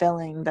more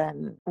fulfilling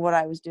than what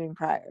I was doing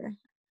prior.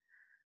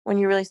 When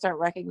you really start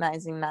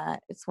recognizing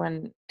that, it's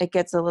when it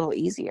gets a little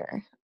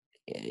easier.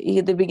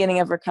 The beginning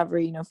of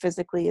recovery,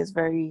 physically is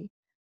very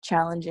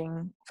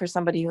challenging for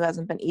somebody who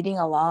hasn't been eating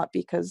a lot,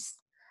 because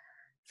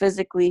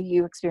physically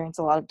you experience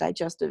a lot of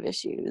digestive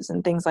issues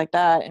and things like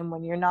that. And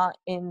when you're not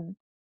in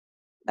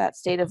that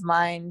state of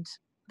mind,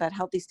 that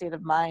healthy state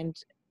of mind,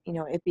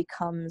 it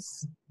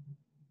becomes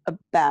a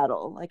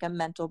battle, like a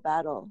mental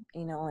battle,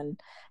 and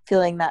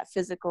feeling that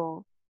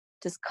physical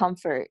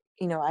discomfort,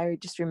 I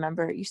just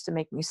remember it used to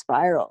make me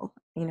spiral,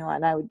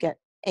 and I would get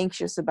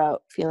anxious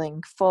about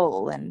feeling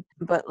full.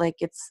 But like,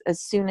 it's as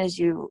soon as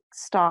you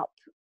stop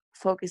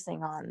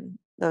focusing on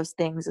those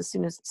things, as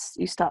soon as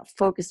you stop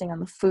focusing on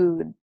the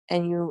food,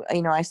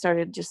 and I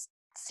started just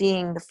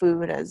seeing the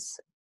food as,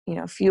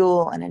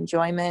 fuel and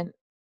enjoyment,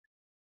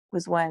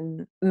 was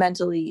when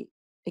mentally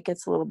it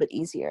gets a little bit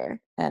easier.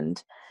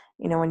 And,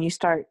 when you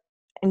start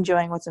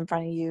enjoying what's in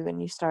front of you,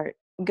 and you start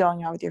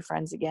going out with your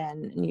friends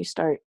again, and you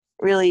start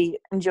really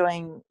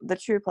enjoying the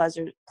true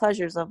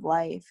pleasures of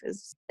life,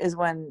 is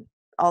when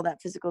all that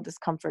physical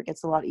discomfort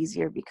gets a lot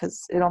easier,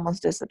 because it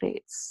almost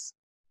dissipates,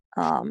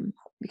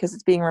 because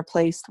it's being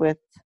replaced with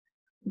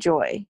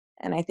joy.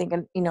 And I think,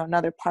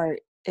 another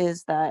part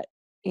is that,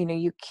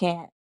 you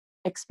can't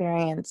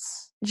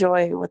experience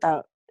joy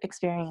without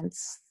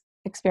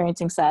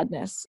experiencing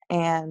sadness.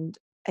 And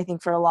I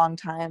think for a long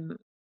time,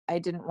 I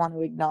didn't want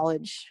to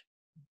acknowledge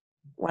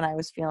when I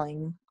was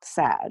feeling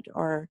sad,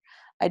 or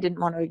I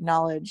didn't want to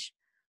acknowledge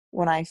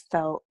when I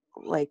felt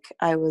like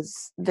I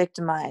was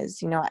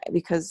victimized,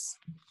 because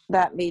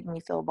that made me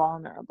feel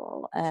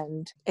vulnerable.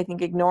 And I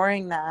think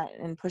ignoring that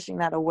and pushing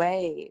that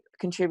away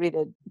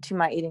contributed to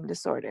my eating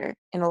disorder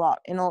in a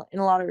lot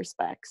of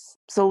respects.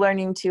 So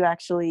learning to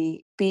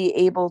actually be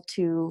able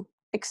to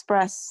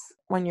express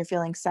when you're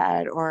feeling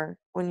sad, or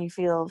when you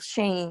feel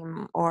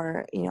shame,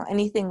 or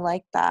anything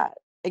like that,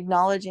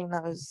 acknowledging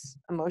those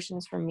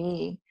emotions for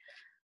me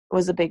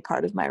was a big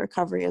part of my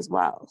recovery as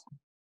well.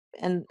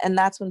 And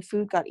that's when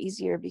food got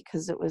easier,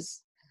 because it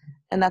was,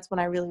 and that's when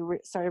I really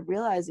started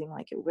realizing,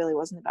 like, it really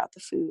wasn't about the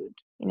food.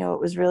 It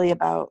was really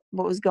about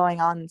what was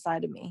going on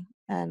inside of me.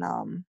 And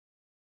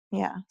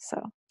yeah,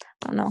 so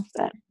I don't know if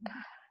that,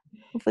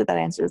 hopefully that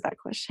answers that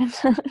question.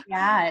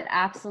 Yeah, it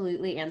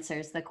absolutely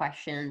answers the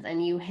questions.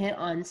 And you hit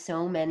on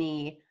so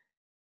many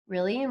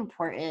really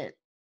important,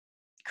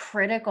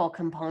 critical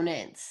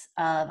components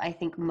of, I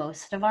think,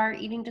 most of our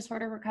eating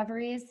disorder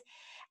recoveries.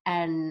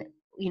 And,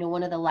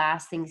 one of the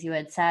last things you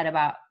had said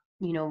about,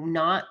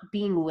 not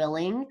being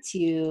willing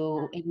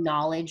to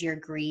acknowledge your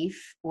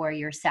grief or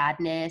your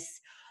sadness,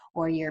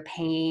 or your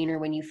pain, or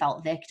when you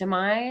felt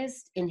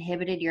victimized,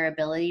 inhibited your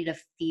ability to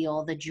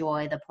feel the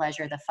joy, the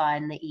pleasure, the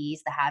fun, the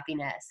ease, the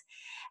happiness.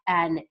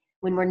 And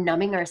when we're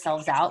numbing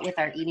ourselves out with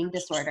our eating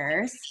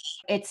disorders,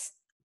 it's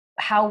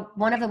how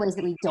one of the ways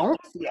that we don't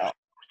feel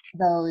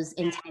those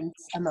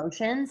intense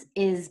emotions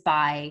is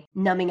by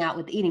numbing out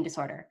with the eating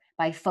disorder,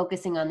 by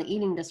focusing on the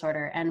eating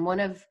disorder.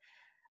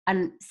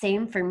 And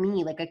same for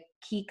me, like a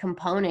key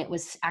component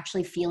was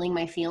actually feeling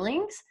my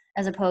feelings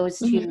as opposed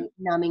to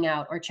numbing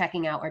out or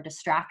checking out or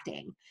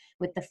distracting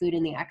with the food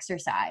and the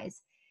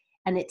exercise.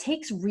 And it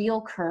takes real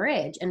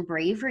courage and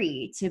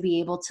bravery to be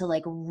able to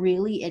like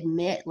really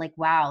admit, like,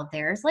 wow,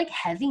 there's like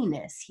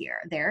heaviness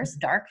here, there's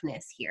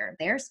darkness here,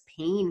 there's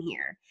pain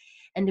here.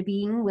 And to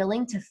being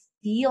willing to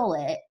feel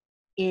it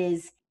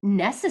is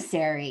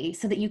necessary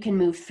so that you can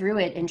move through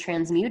it and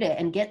transmute it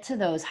and get to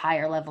those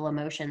higher level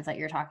emotions that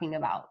you're talking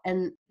about.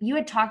 And you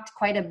had talked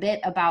quite a bit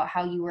about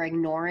how you were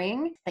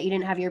ignoring that you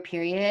didn't have your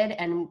period.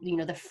 And, you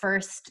know, the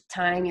first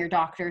time your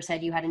doctor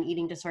said you had an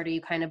eating disorder,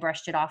 you kind of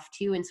brushed it off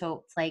too. And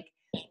so it's like,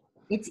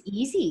 it's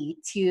easy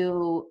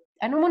to,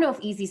 I don't know if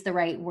easy is the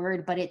right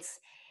word, but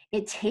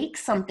it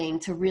takes something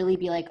to really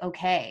be like,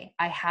 okay,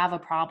 I have a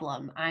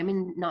problem.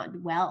 not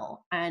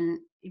well. And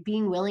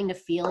being willing to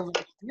feel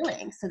the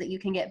feelings so that you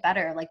can get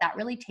better, like that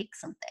really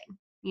takes something,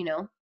 you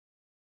know?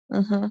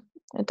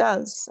 It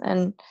does.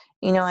 And,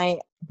 you know,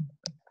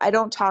 I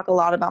don't talk a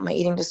lot about my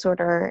eating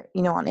disorder,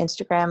 you know, on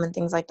Instagram and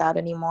things like that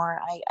anymore.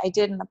 I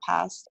did in the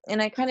past.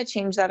 And I kind of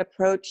changed that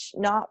approach,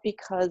 not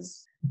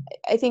because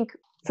I think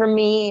for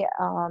me,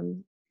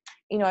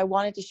 you know, I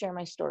wanted to share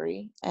my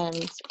story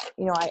and,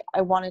 you know,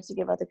 I wanted to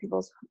give other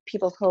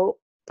people hope,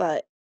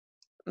 but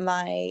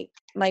my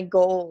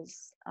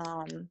goals,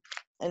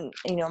 and,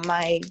 you know,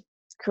 my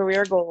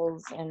career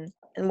goals and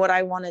what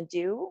I want to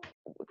do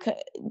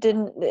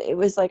it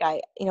was like,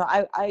 I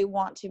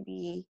want to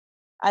be,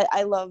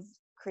 I love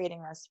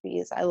creating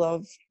recipes. I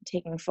love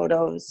taking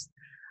photos.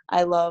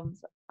 I love,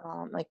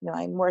 like, you know,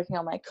 I'm working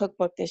on my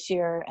cookbook this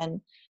year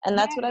and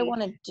that's what I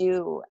want to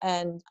do.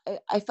 And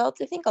I felt,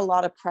 I think, a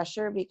lot of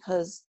pressure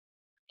because,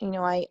 you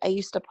know, I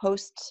used to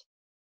post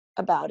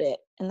about it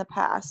in the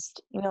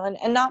past, you know,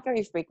 and not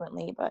very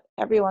frequently, but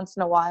every once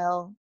in a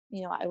while,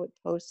 you know, I would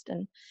post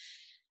and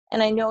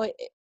I know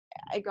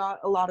I got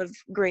a lot of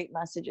great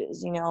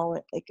messages, you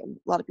know, like a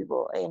lot of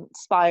people,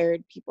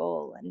 inspired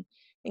people and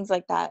things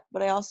like that.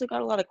 But I also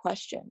got a lot of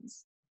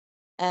questions.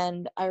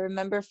 And I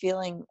remember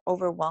feeling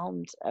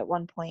overwhelmed at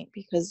one point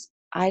because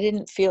I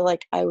didn't feel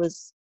like I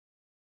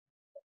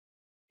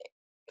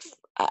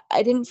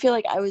didn't feel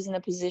like I was in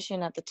a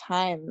position at the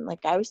time,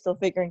 like I was still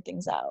figuring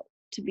things out,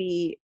 to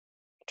be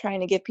trying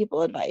to give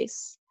people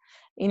advice.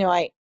 You know,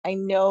 I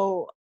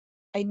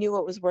knew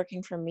what was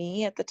working for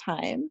me at the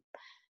time,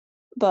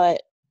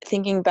 but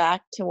thinking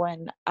back to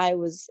when I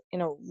was in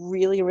a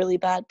really, really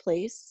bad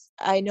place,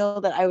 I know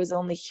that I was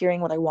only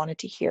hearing what I wanted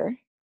to hear.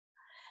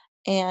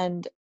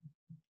 And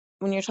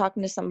when you're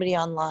talking to somebody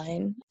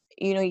online,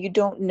 you know, you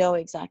don't know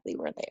exactly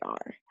where they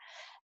are.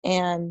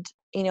 And,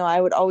 you know,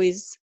 I would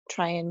always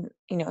try and,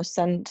 you know,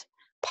 send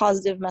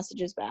positive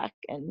messages back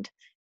and,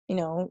 you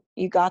know,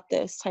 you got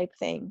this type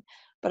thing.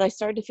 But I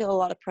started to feel a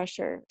lot of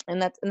pressure. And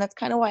that's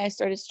kind of why I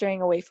started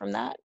straying away from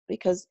that,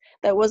 because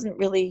that wasn't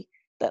really,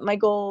 that my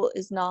goal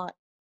is not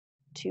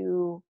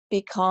to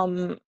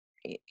become,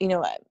 you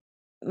know,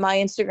 my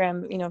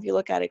Instagram, you know, if you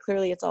look at it,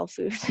 clearly it's all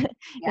food.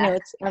 You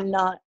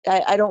know,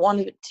 I don't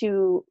want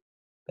to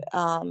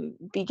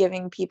be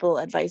giving people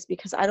advice,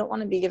 because I don't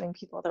want to be giving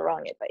people the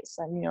wrong advice.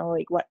 And, you know,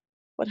 like what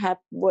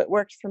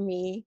worked for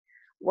me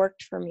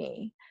worked for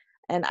me.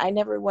 And I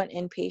never went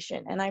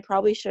inpatient, and I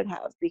probably should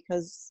have,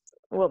 because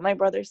what my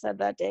brother said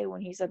that day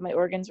when he said my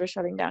organs were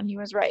shutting down, he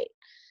was right.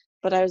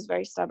 But I was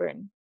very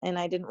stubborn and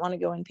I didn't want to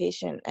go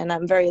inpatient. And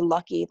I'm very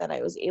lucky that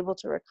I was able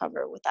to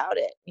recover without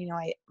it. You know,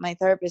 my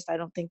therapist, I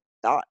don't think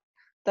thought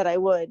that I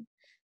would,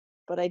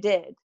 but I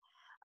did.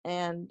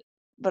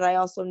 But I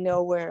also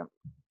know where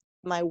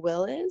my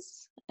will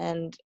is.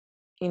 And,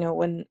 you know,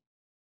 when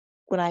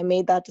I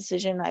made that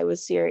decision, I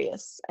was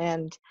serious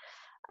and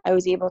I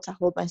was able to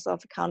hold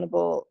myself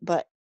accountable,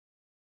 but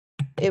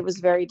it was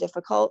very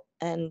difficult.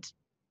 And,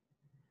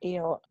 you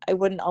know, I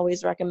wouldn't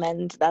always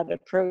recommend that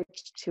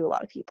approach to a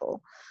lot of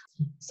people.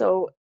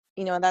 So,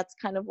 you know, that's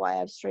kind of why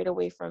I've strayed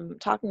away from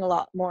talking a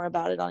lot more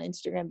about it on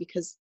Instagram,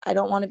 because I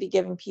don't want to be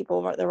giving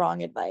people the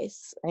wrong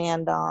advice.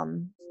 And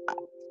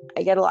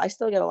I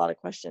still get a lot of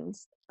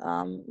questions,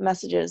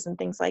 messages and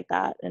things like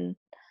that. And,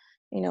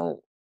 you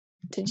know,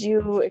 did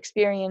you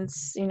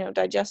experience, you know,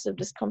 digestive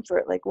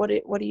discomfort? Like, what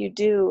do you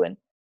do? And,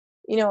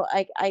 you know,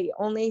 I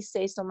only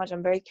say so much.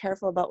 I'm very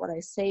careful about what I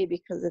say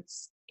because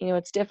it's, you know,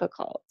 it's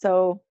difficult.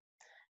 So,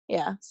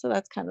 yeah, so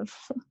that's kind of.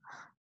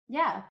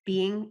 Yeah.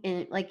 Being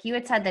in, like you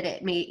had said,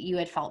 that you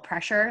had felt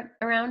pressure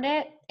around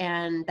it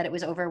and that it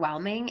was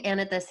overwhelming. And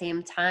at the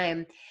same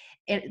time,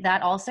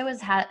 that also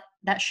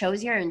that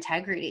shows your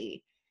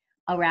integrity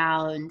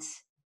around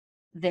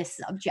this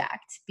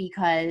subject,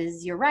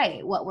 because you're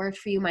right. What worked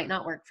for you might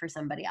not work for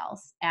somebody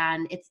else.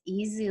 And it's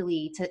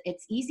easy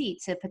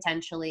to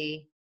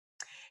potentially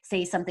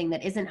say something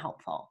that isn't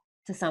helpful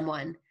to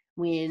someone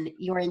when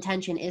your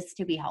intention is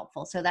to be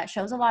helpful. So that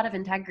shows a lot of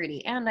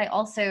integrity. And I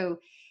also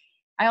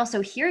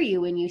hear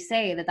you when you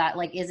say that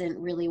like isn't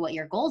really what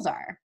your goals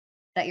are,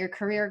 that your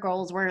career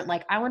goals weren't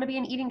like, I want to be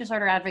an eating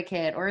disorder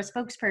advocate or a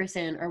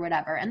spokesperson or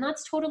whatever. And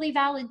that's totally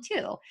valid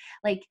too.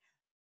 Like,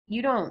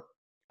 you don't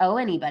owe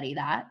anybody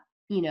that,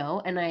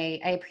 and I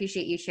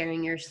appreciate you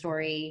sharing your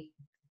story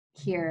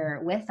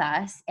here with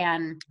us.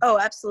 And oh,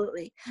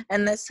 absolutely.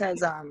 And this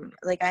has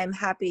like, I'm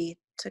happy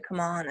to come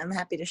on. I'm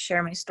happy to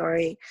share my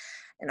story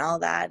and all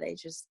that. I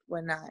just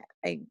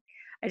I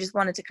just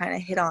wanted to kind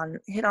of hit on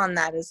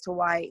that as to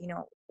why,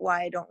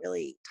 why I don't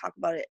really talk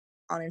about it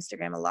on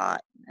Instagram a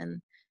lot.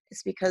 And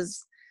it's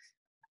because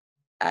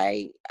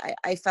I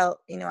felt,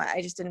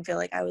 I just didn't feel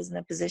like I was in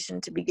a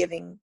position to be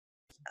giving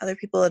other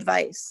people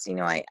advice.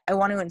 I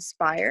want to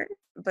inspire,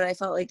 but I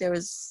felt like it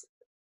was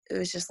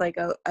just like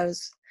it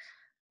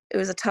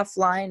was a tough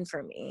line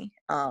for me,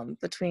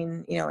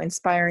 between,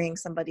 inspiring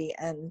somebody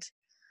and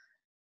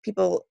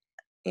people,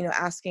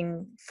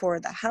 asking for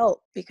the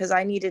help, because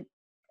I know,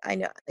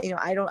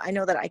 I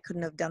know that I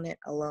couldn't have done it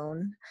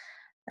alone.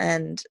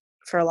 And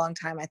for a long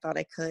time I thought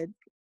I could,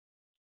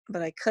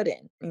 but I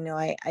couldn't.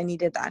 I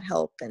needed that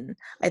help. And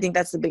I think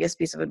that's the biggest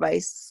piece of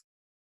advice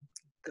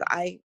that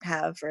I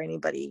have for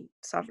anybody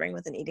suffering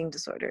with an eating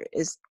disorder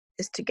is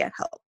to get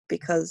help,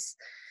 because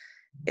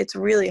it's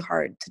really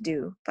hard to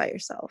do by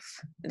yourself.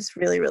 It's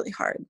really, really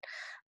hard.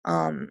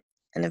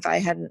 And if I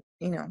hadn't,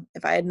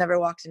 if I had never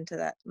walked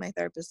into my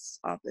therapist's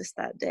office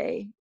that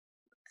day,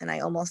 and I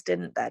almost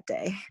didn't that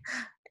day,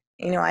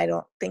 I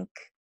don't think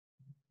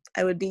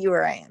I would be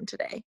where I am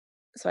today.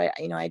 So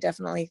I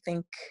definitely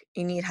think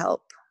you need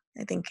help.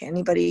 I think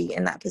anybody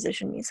in that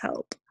position needs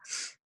help.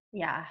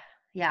 yeah,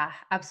 yeah,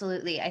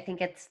 absolutely. I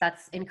think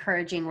that's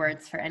encouraging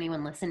words for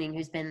anyone listening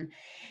who's been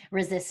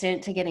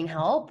resistant to getting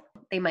help.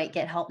 They might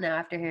get help now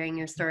after hearing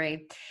your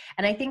story.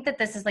 And I think that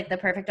this is like the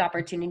perfect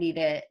opportunity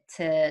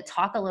to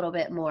talk a little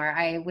bit more.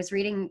 I was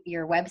reading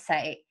your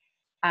website,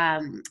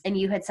 and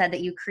you had said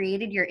that you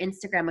created your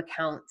Instagram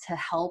account to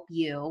help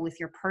you with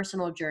your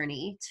personal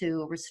journey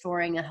to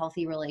restoring a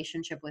healthy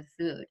relationship with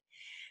food.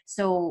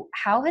 So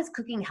how has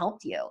cooking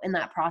helped you in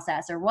that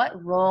process, or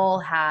what role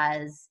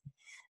has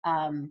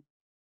um,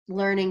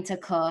 learning to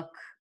cook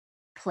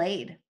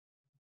played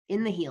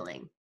in the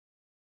healing,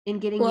 in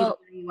getting you to Well,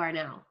 where you are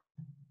now?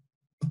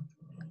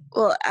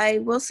 Well, I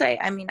will say,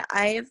 I mean,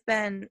 I've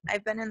been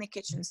in the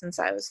kitchen since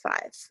I was 5.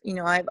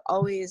 I've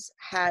always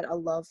had a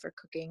love for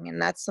cooking, and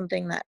that's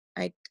something that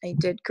I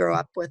did grow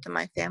up with. And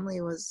my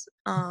family was,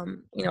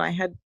 I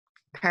had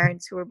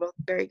parents who were both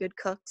very good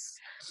cooks.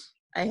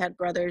 I had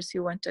brothers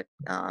who went to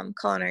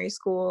culinary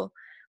school.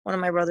 One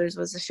of my brothers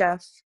was a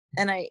chef,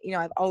 and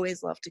I've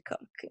always loved to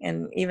cook.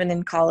 And even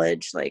in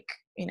college, like,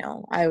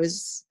 I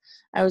was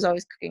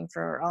always cooking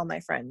for all my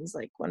friends,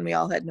 like when we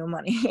all had no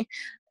money.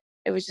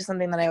 It was just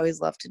something that I always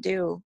loved to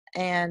do.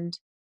 And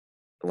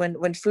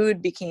when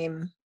food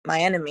became my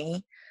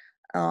enemy,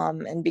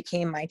 and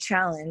became my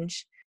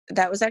challenge,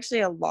 that was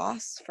actually a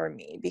loss for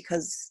me,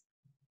 because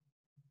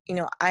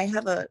I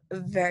have a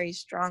very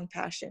strong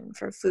passion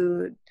for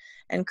food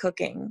and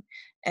cooking,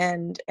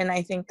 and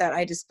I think that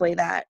I display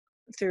that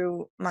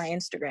through my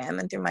Instagram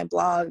and through my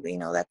blog.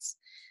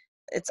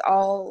 That's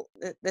all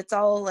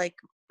like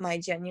my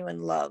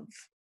genuine love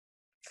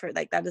for,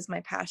 like, that is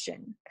my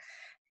passion.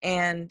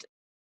 And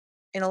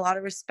in a lot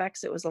of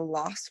respects, it was a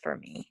loss for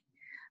me.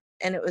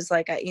 And it was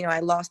like, I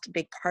lost a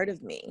big part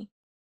of me.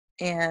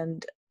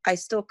 And I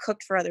still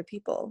cooked for other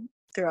people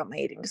throughout my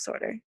eating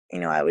disorder.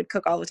 I would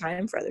cook all the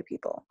time for other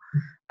people.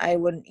 I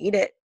wouldn't eat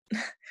it,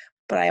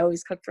 but I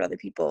always cooked for other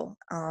people.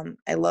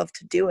 I love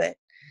to do it.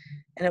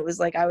 And it was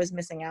like I was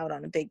missing out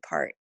on a big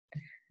part.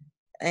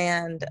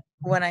 And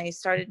when I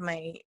started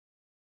my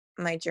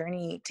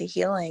journey to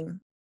healing,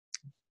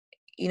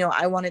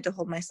 I wanted to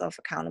hold myself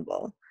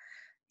accountable.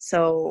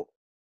 So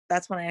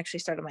that's when I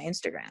actually started my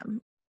Instagram.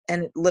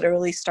 And it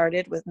literally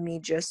started with me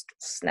just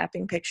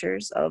snapping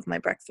pictures of my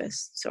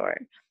breakfasts or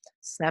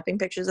snapping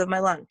pictures of my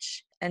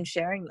lunch and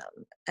sharing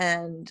them.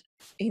 And,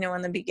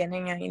 in the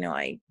beginning,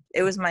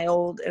 it was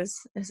it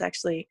was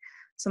actually,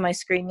 so my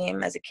screen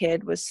name as a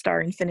kid was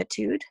Star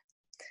Infinitude.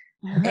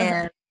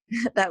 And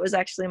that was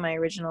actually my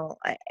original,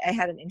 I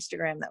had an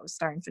Instagram that was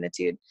Star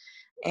Infinitude.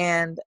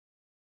 And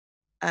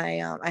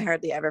I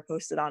hardly ever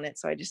posted on it,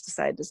 so I just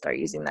decided to start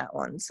using that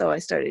one. So I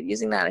started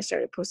using that. I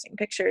started posting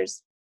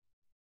pictures,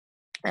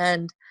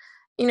 and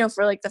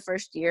for like the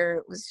first year,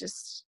 it was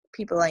just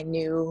people I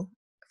knew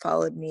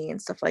followed me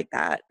and stuff like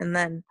that. And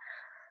then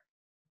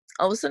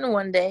all of a sudden,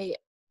 one day,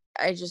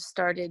 I just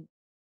started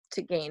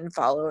to gain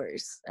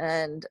followers,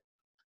 and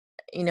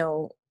you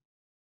know,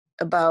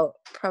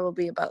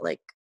 probably about like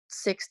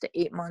 6 to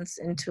 8 months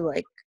into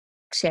like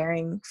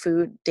sharing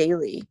food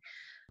daily,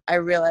 I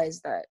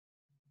realized that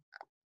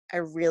I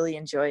really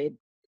enjoyed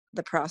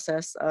the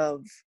process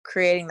of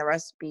creating the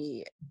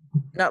recipe.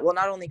 Not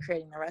only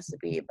creating the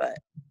recipe, but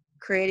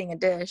creating a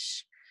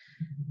dish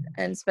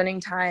and spending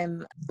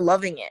time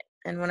loving it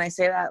And when I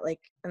say that, like,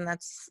 and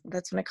that's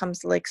when it comes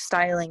to like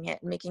styling it,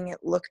 making it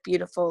look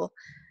beautiful,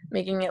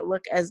 making it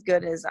look as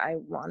good as I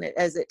want it,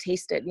 as it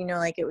tasted, you know,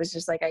 like it was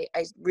just like,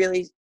 I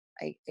really,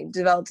 I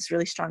developed this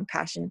really strong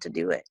passion to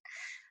do it.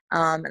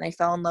 And I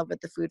fell in love with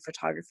the food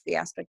photography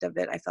aspect of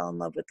it. I fell in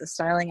love with the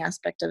styling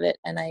aspect of it.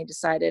 And I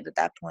decided at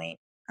that point,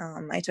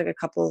 I took a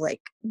couple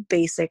like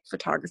basic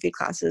photography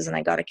classes, and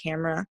I got a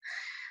camera.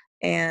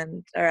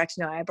 And, or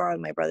actually, no, I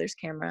borrowed my brother's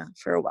camera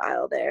for a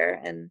while there,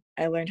 and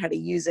I learned how to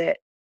use it.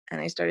 And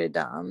I started,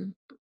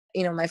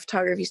 you know, my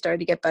photography started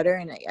to get better,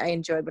 and I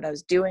enjoyed what I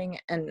was doing.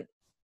 And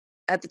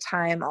at the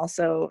time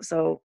also,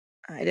 so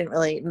I didn't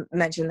really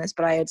mention this,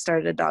 but I had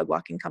started a dog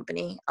walking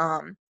company.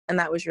 And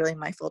that was really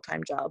my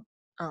full-time job,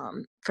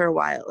 for a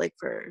while, like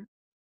for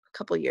a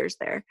couple years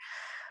there.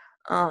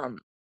 And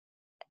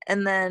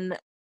then,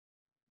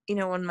 you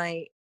know, when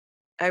I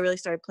really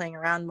started playing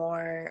around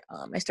more,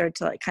 I started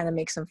to like kind of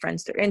make some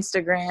friends through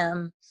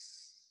Instagram,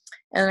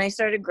 and I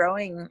started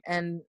growing,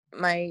 and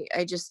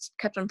I just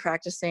kept on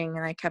practicing,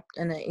 and I kept,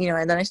 and you know,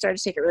 and then I started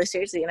to take it really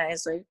seriously, and I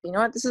was like, you know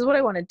what, this is what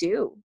I want to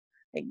do.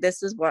 Like,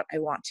 this is what I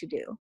want to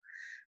do.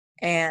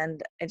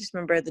 And I just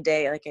remember the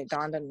day, like, it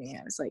dawned on me.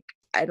 I was like,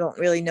 I don't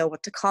really know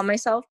what to call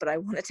myself, but I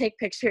want to take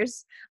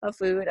pictures of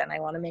food, and I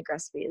want to make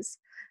recipes.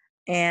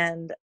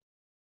 And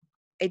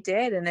I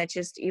did, and it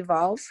just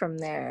evolved from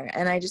there,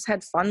 and I just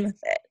had fun with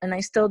it, and I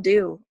still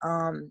do.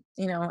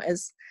 You know,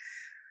 as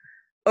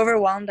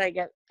overwhelmed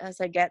as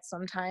I get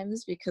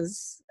sometimes,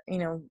 because, you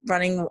know,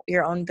 running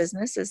your own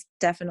business is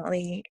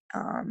definitely,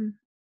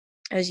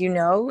 as you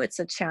know, it's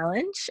a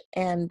challenge.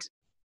 And,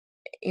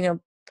 you know,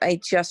 I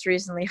just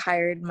recently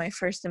hired my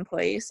first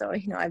employee, so,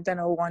 you know, I've been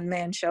a one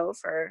woman show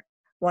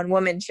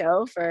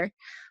for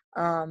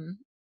um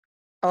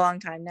a long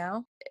time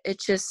now. It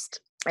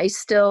just, I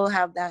still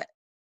have that,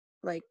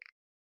 like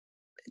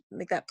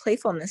that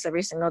playfulness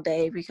every single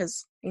day,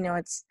 because, you know,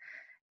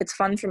 it's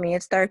fun for me,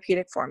 it's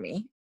therapeutic for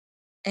me.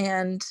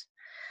 And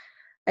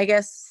I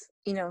guess,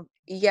 you know,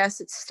 yes,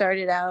 it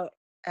started out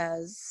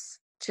as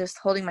just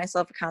holding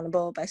myself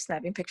accountable by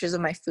snapping pictures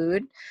of my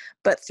food,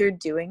 but through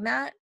doing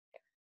that,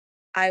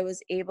 I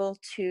was able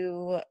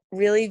to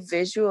really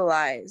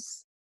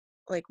visualize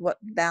like what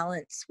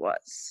balance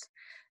was.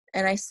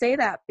 And I say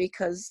that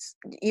because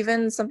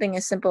even something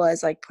as simple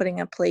as like putting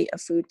a plate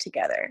of food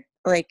together,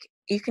 like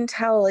you can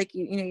tell, like,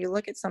 you know, you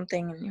look at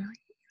something and you're like,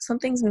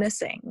 something's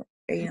missing,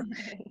 or, you know,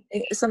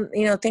 some,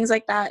 you know, things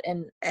like that.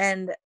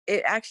 And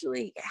it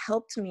actually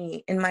helped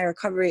me in my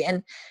recovery.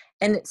 And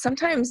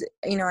sometimes,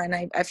 you know, and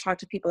I've talked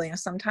to people, you know,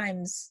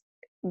 sometimes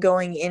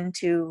going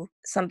into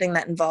something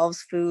that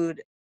involves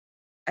food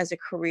as a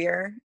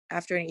career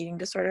after an eating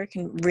disorder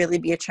can really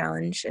be a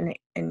challenge, and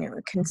you know,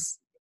 it can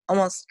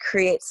almost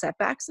create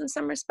setbacks in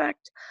some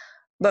respect.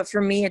 But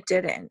for me, it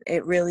didn't.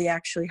 It really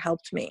actually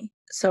helped me.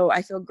 So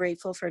I feel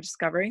grateful for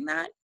discovering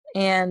that.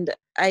 And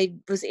I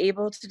was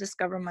able to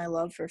discover my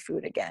love for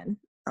food again.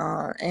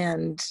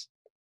 And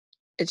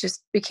it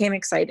just became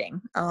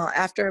exciting.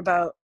 After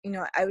about, you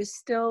know, I was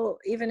still,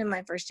 even in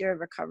my first year of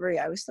recovery,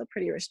 I was still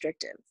pretty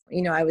restrictive.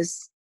 You know, I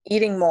was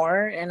eating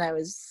more, and I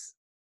was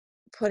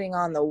putting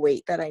on the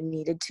weight that I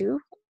needed to,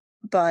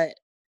 but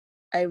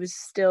I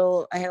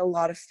had a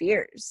lot of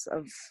fears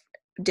of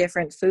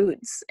different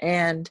foods,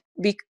 and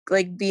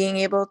being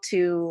able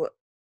to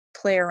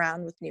play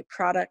around with new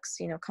products,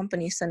 you know,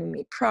 companies sending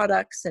me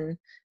products and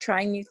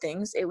trying new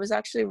things. It was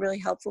actually really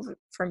helpful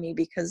for me,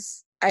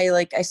 because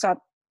I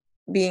stopped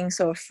being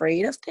so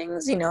afraid of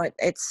things. You know,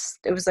 it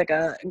was like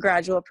a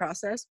gradual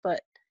process,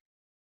 but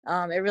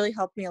it really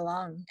helped me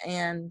along,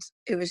 and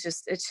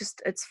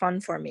it's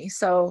fun for me.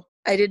 So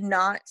I did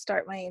not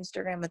start my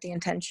Instagram with the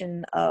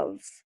intention of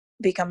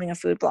becoming a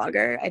food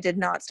blogger. I did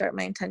not start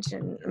my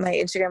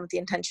Instagram with the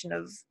intention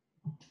of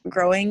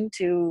growing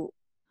to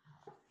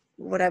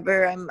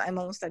whatever. I'm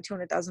almost at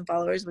 200,000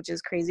 followers, which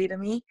is crazy to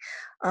me.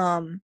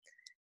 That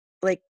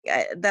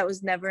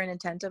was never an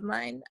intent of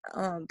mine.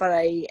 But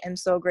I am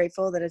so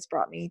grateful that it's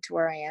brought me to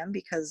where I am,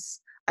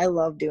 because I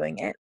love doing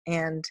it.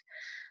 And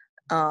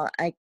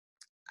I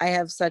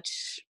have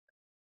such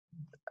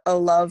a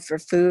love for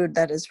food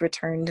that has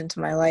returned into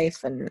my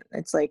life, and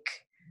it's like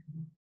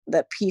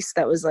that piece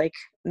that was like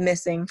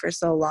missing for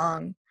so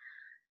long.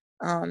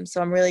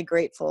 So I'm really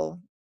grateful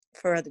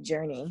for the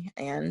journey.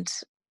 And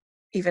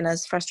even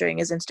as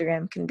frustrating as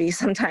Instagram can be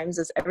sometimes,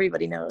 as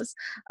everybody knows,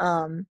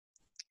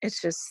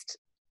 it's just,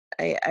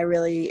 I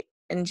really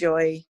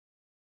enjoy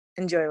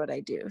what I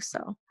do.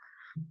 So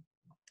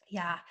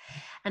Yeah.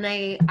 And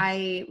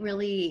I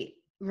really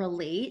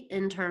relate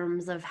in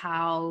terms of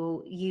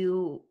how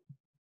you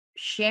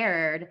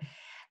shared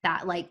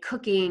that, like,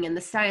 cooking and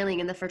the styling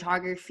and the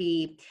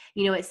photography.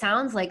 You know, it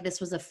sounds like this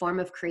was a form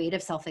of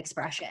creative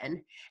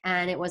self-expression,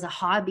 and it was a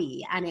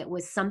hobby, and it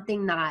was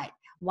something that,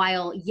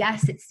 while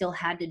yes, it still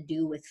had to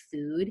do with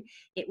food,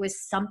 it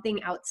was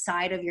something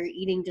outside of your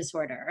eating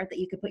disorder that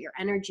you could put your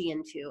energy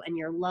into, and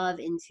your love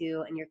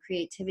into, and your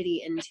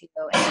creativity into,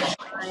 and your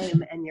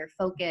time and your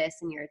focus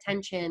and your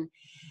attention.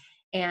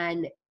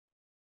 And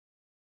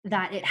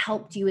that it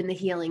helped you in the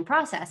healing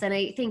process. And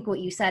I think what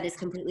you said is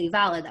completely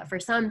valid, that for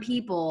some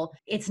people,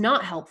 it's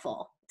not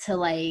helpful to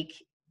like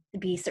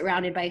be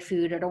surrounded by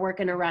food or to work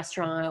in a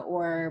restaurant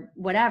or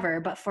whatever.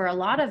 But for a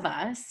lot of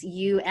us,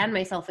 you and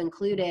myself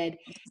included,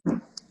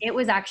 it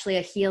was actually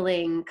a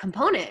healing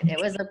component. It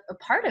was a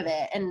part of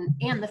it.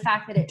 And the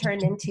fact that it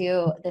turned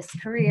into this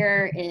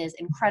career is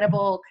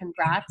incredible.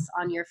 Congrats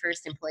on your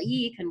first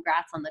employee.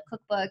 Congrats on the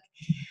cookbook.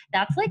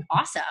 That's like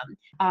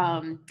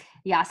awesome.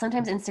 Yeah,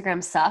 sometimes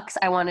Instagram sucks.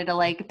 I wanted to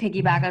like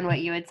piggyback on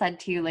what you had said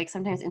too. Like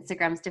sometimes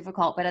Instagram's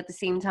difficult, but at the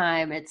same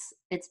time, it's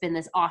been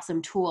this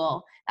awesome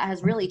tool that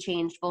has really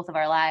changed both of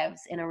our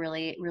lives in a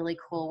really, really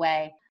cool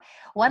way.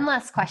 One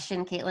last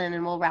question, Caitlin,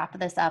 and we'll wrap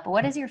this up.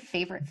 What is your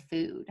favorite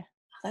food?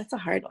 That's a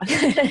hard one.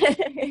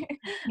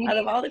 Out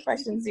of all the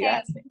questions you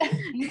asked me.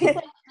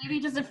 Maybe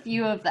just a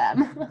few of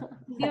them.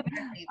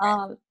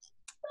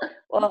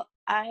 Well,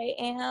 I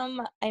am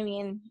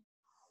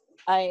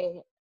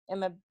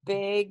a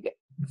big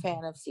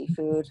fan of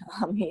seafood.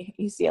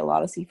 You see a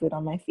lot of seafood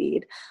on my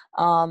feed.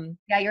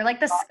 Yeah, you're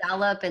like the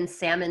scallop and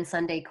salmon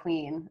Sunday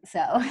queen.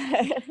 So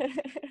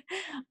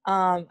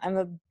I'm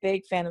a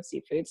big fan of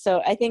seafood.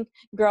 So I think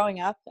growing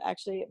up,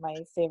 actually, my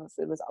favorite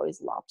food was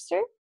always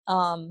lobster.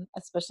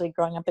 Especially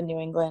growing up in New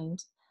England,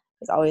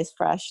 it was always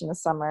fresh in the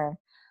summer.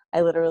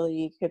 I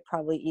literally could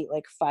probably eat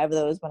like 5 of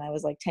those when I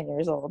was like 10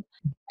 years old.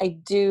 I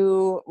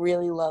do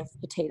really love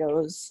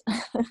potatoes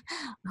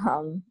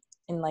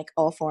in like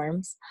all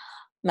forms.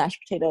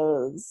 Mashed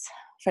potatoes,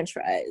 French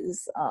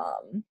fries,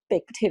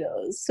 baked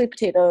potatoes, sweet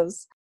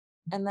potatoes.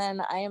 And then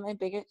I am a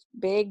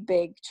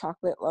big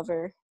chocolate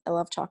lover. I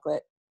love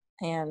chocolate,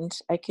 and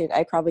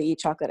I probably eat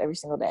chocolate every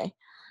single day.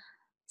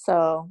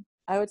 So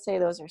I would say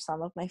those are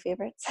some of my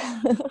favorites.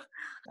 I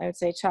would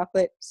say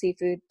chocolate,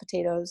 seafood,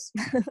 potatoes.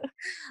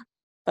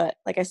 But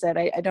like I said,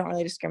 I don't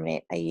really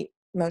discriminate. I eat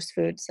most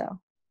food, so.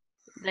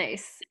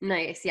 Nice.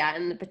 Yeah,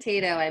 and the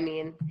potato, I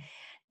mean,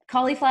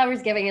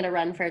 cauliflower's giving it a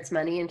run for its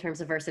money in terms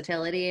of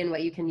versatility and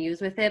what you can use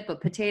with it,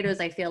 but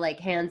potatoes, I feel like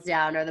hands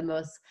down are the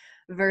most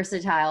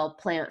versatile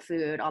plant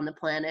food on the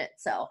planet.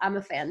 So I'm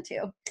a fan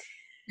too.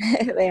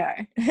 They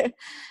are.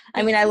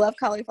 I mean, I love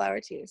cauliflower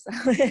too, so.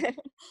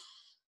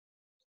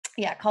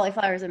 Yeah,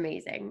 cauliflower is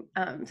amazing.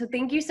 So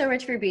thank you so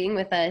much for being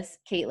with us,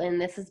 Caitlin.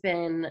 This has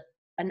been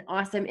an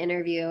awesome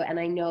interview, and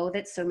I know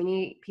that so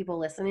many people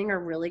listening are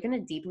really going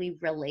to deeply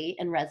relate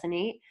and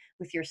resonate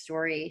with your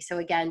story. So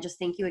again, just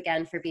thank you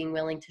again for being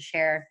willing to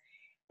share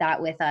that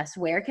with us.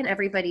 Where can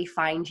everybody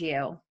find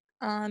you?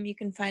 You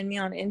can find me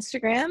on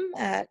Instagram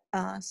at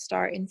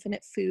Star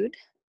Infinite Food.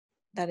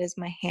 That is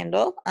my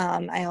handle.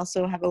 I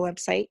also have a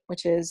website,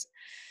 which is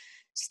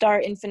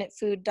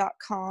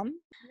starinfinitefood.com.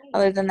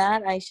 Other than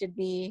that, I should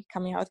be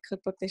coming out with a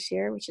cookbook this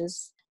year, which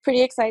is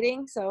pretty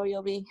exciting. So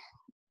you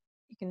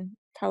can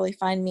probably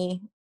find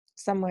me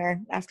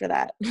somewhere after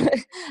that.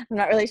 I'm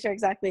not really sure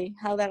exactly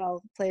how that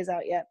all plays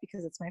out yet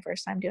because it's my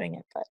first time doing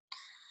it, but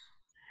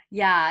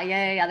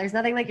yeah. There's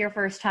nothing like your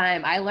first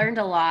time. I learned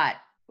a lot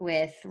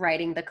with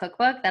writing the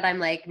cookbook that I'm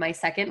like, my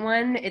second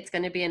one, it's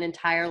going to be an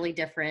entirely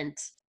different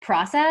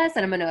process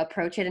and I'm going to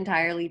approach it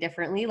entirely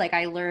differently. Like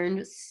I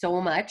learned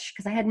so much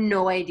because I had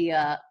no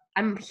idea.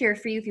 I'm here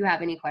for you if you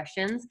have any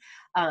questions.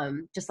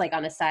 Just like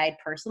on a side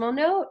personal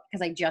note,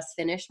 because I just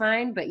finished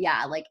mine, but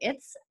yeah, like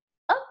it's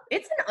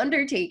an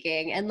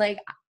undertaking. And like,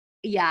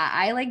 yeah,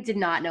 I like did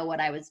not know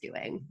what I was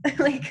doing.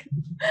 Like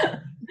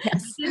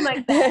yes.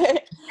 I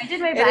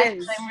did my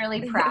best. I'm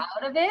really proud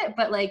of it,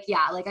 but like,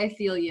 yeah, like I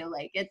feel you.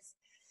 Like it's,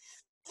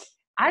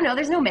 I don't know,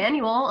 there's no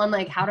manual on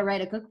like how to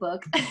write a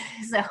cookbook.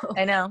 So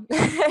I know.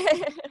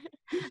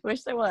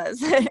 Wish there was.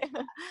 Yeah,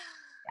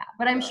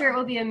 but I'm sure it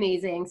will be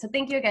amazing. So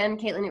thank you again,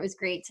 Caitlin. It was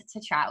great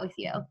to chat with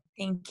you.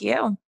 Thank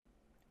you.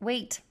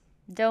 Wait,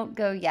 don't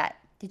go yet.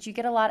 Did you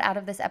get a lot out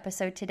of this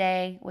episode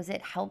today? Was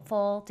it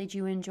helpful? Did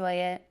you enjoy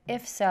it?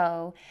 If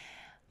so,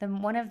 then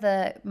one of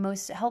the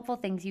most helpful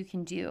things you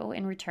can do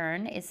in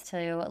return is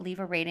to leave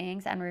a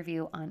ratings and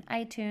review on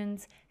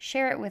iTunes,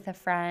 share it with a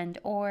friend,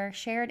 or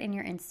share it in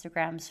your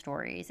Instagram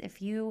stories. If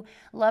you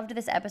loved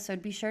this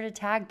episode, be sure to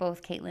tag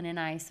both Caitlin and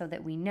I so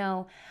that we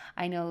know.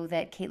 I know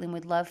that Caitlin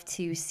would love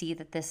to see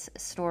that this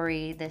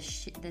story,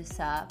 this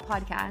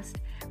podcast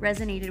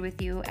resonated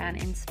with you and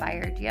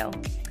inspired you.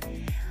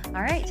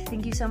 All right,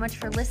 thank you so much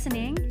for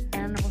listening,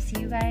 and we'll see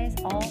you guys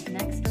all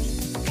next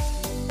week.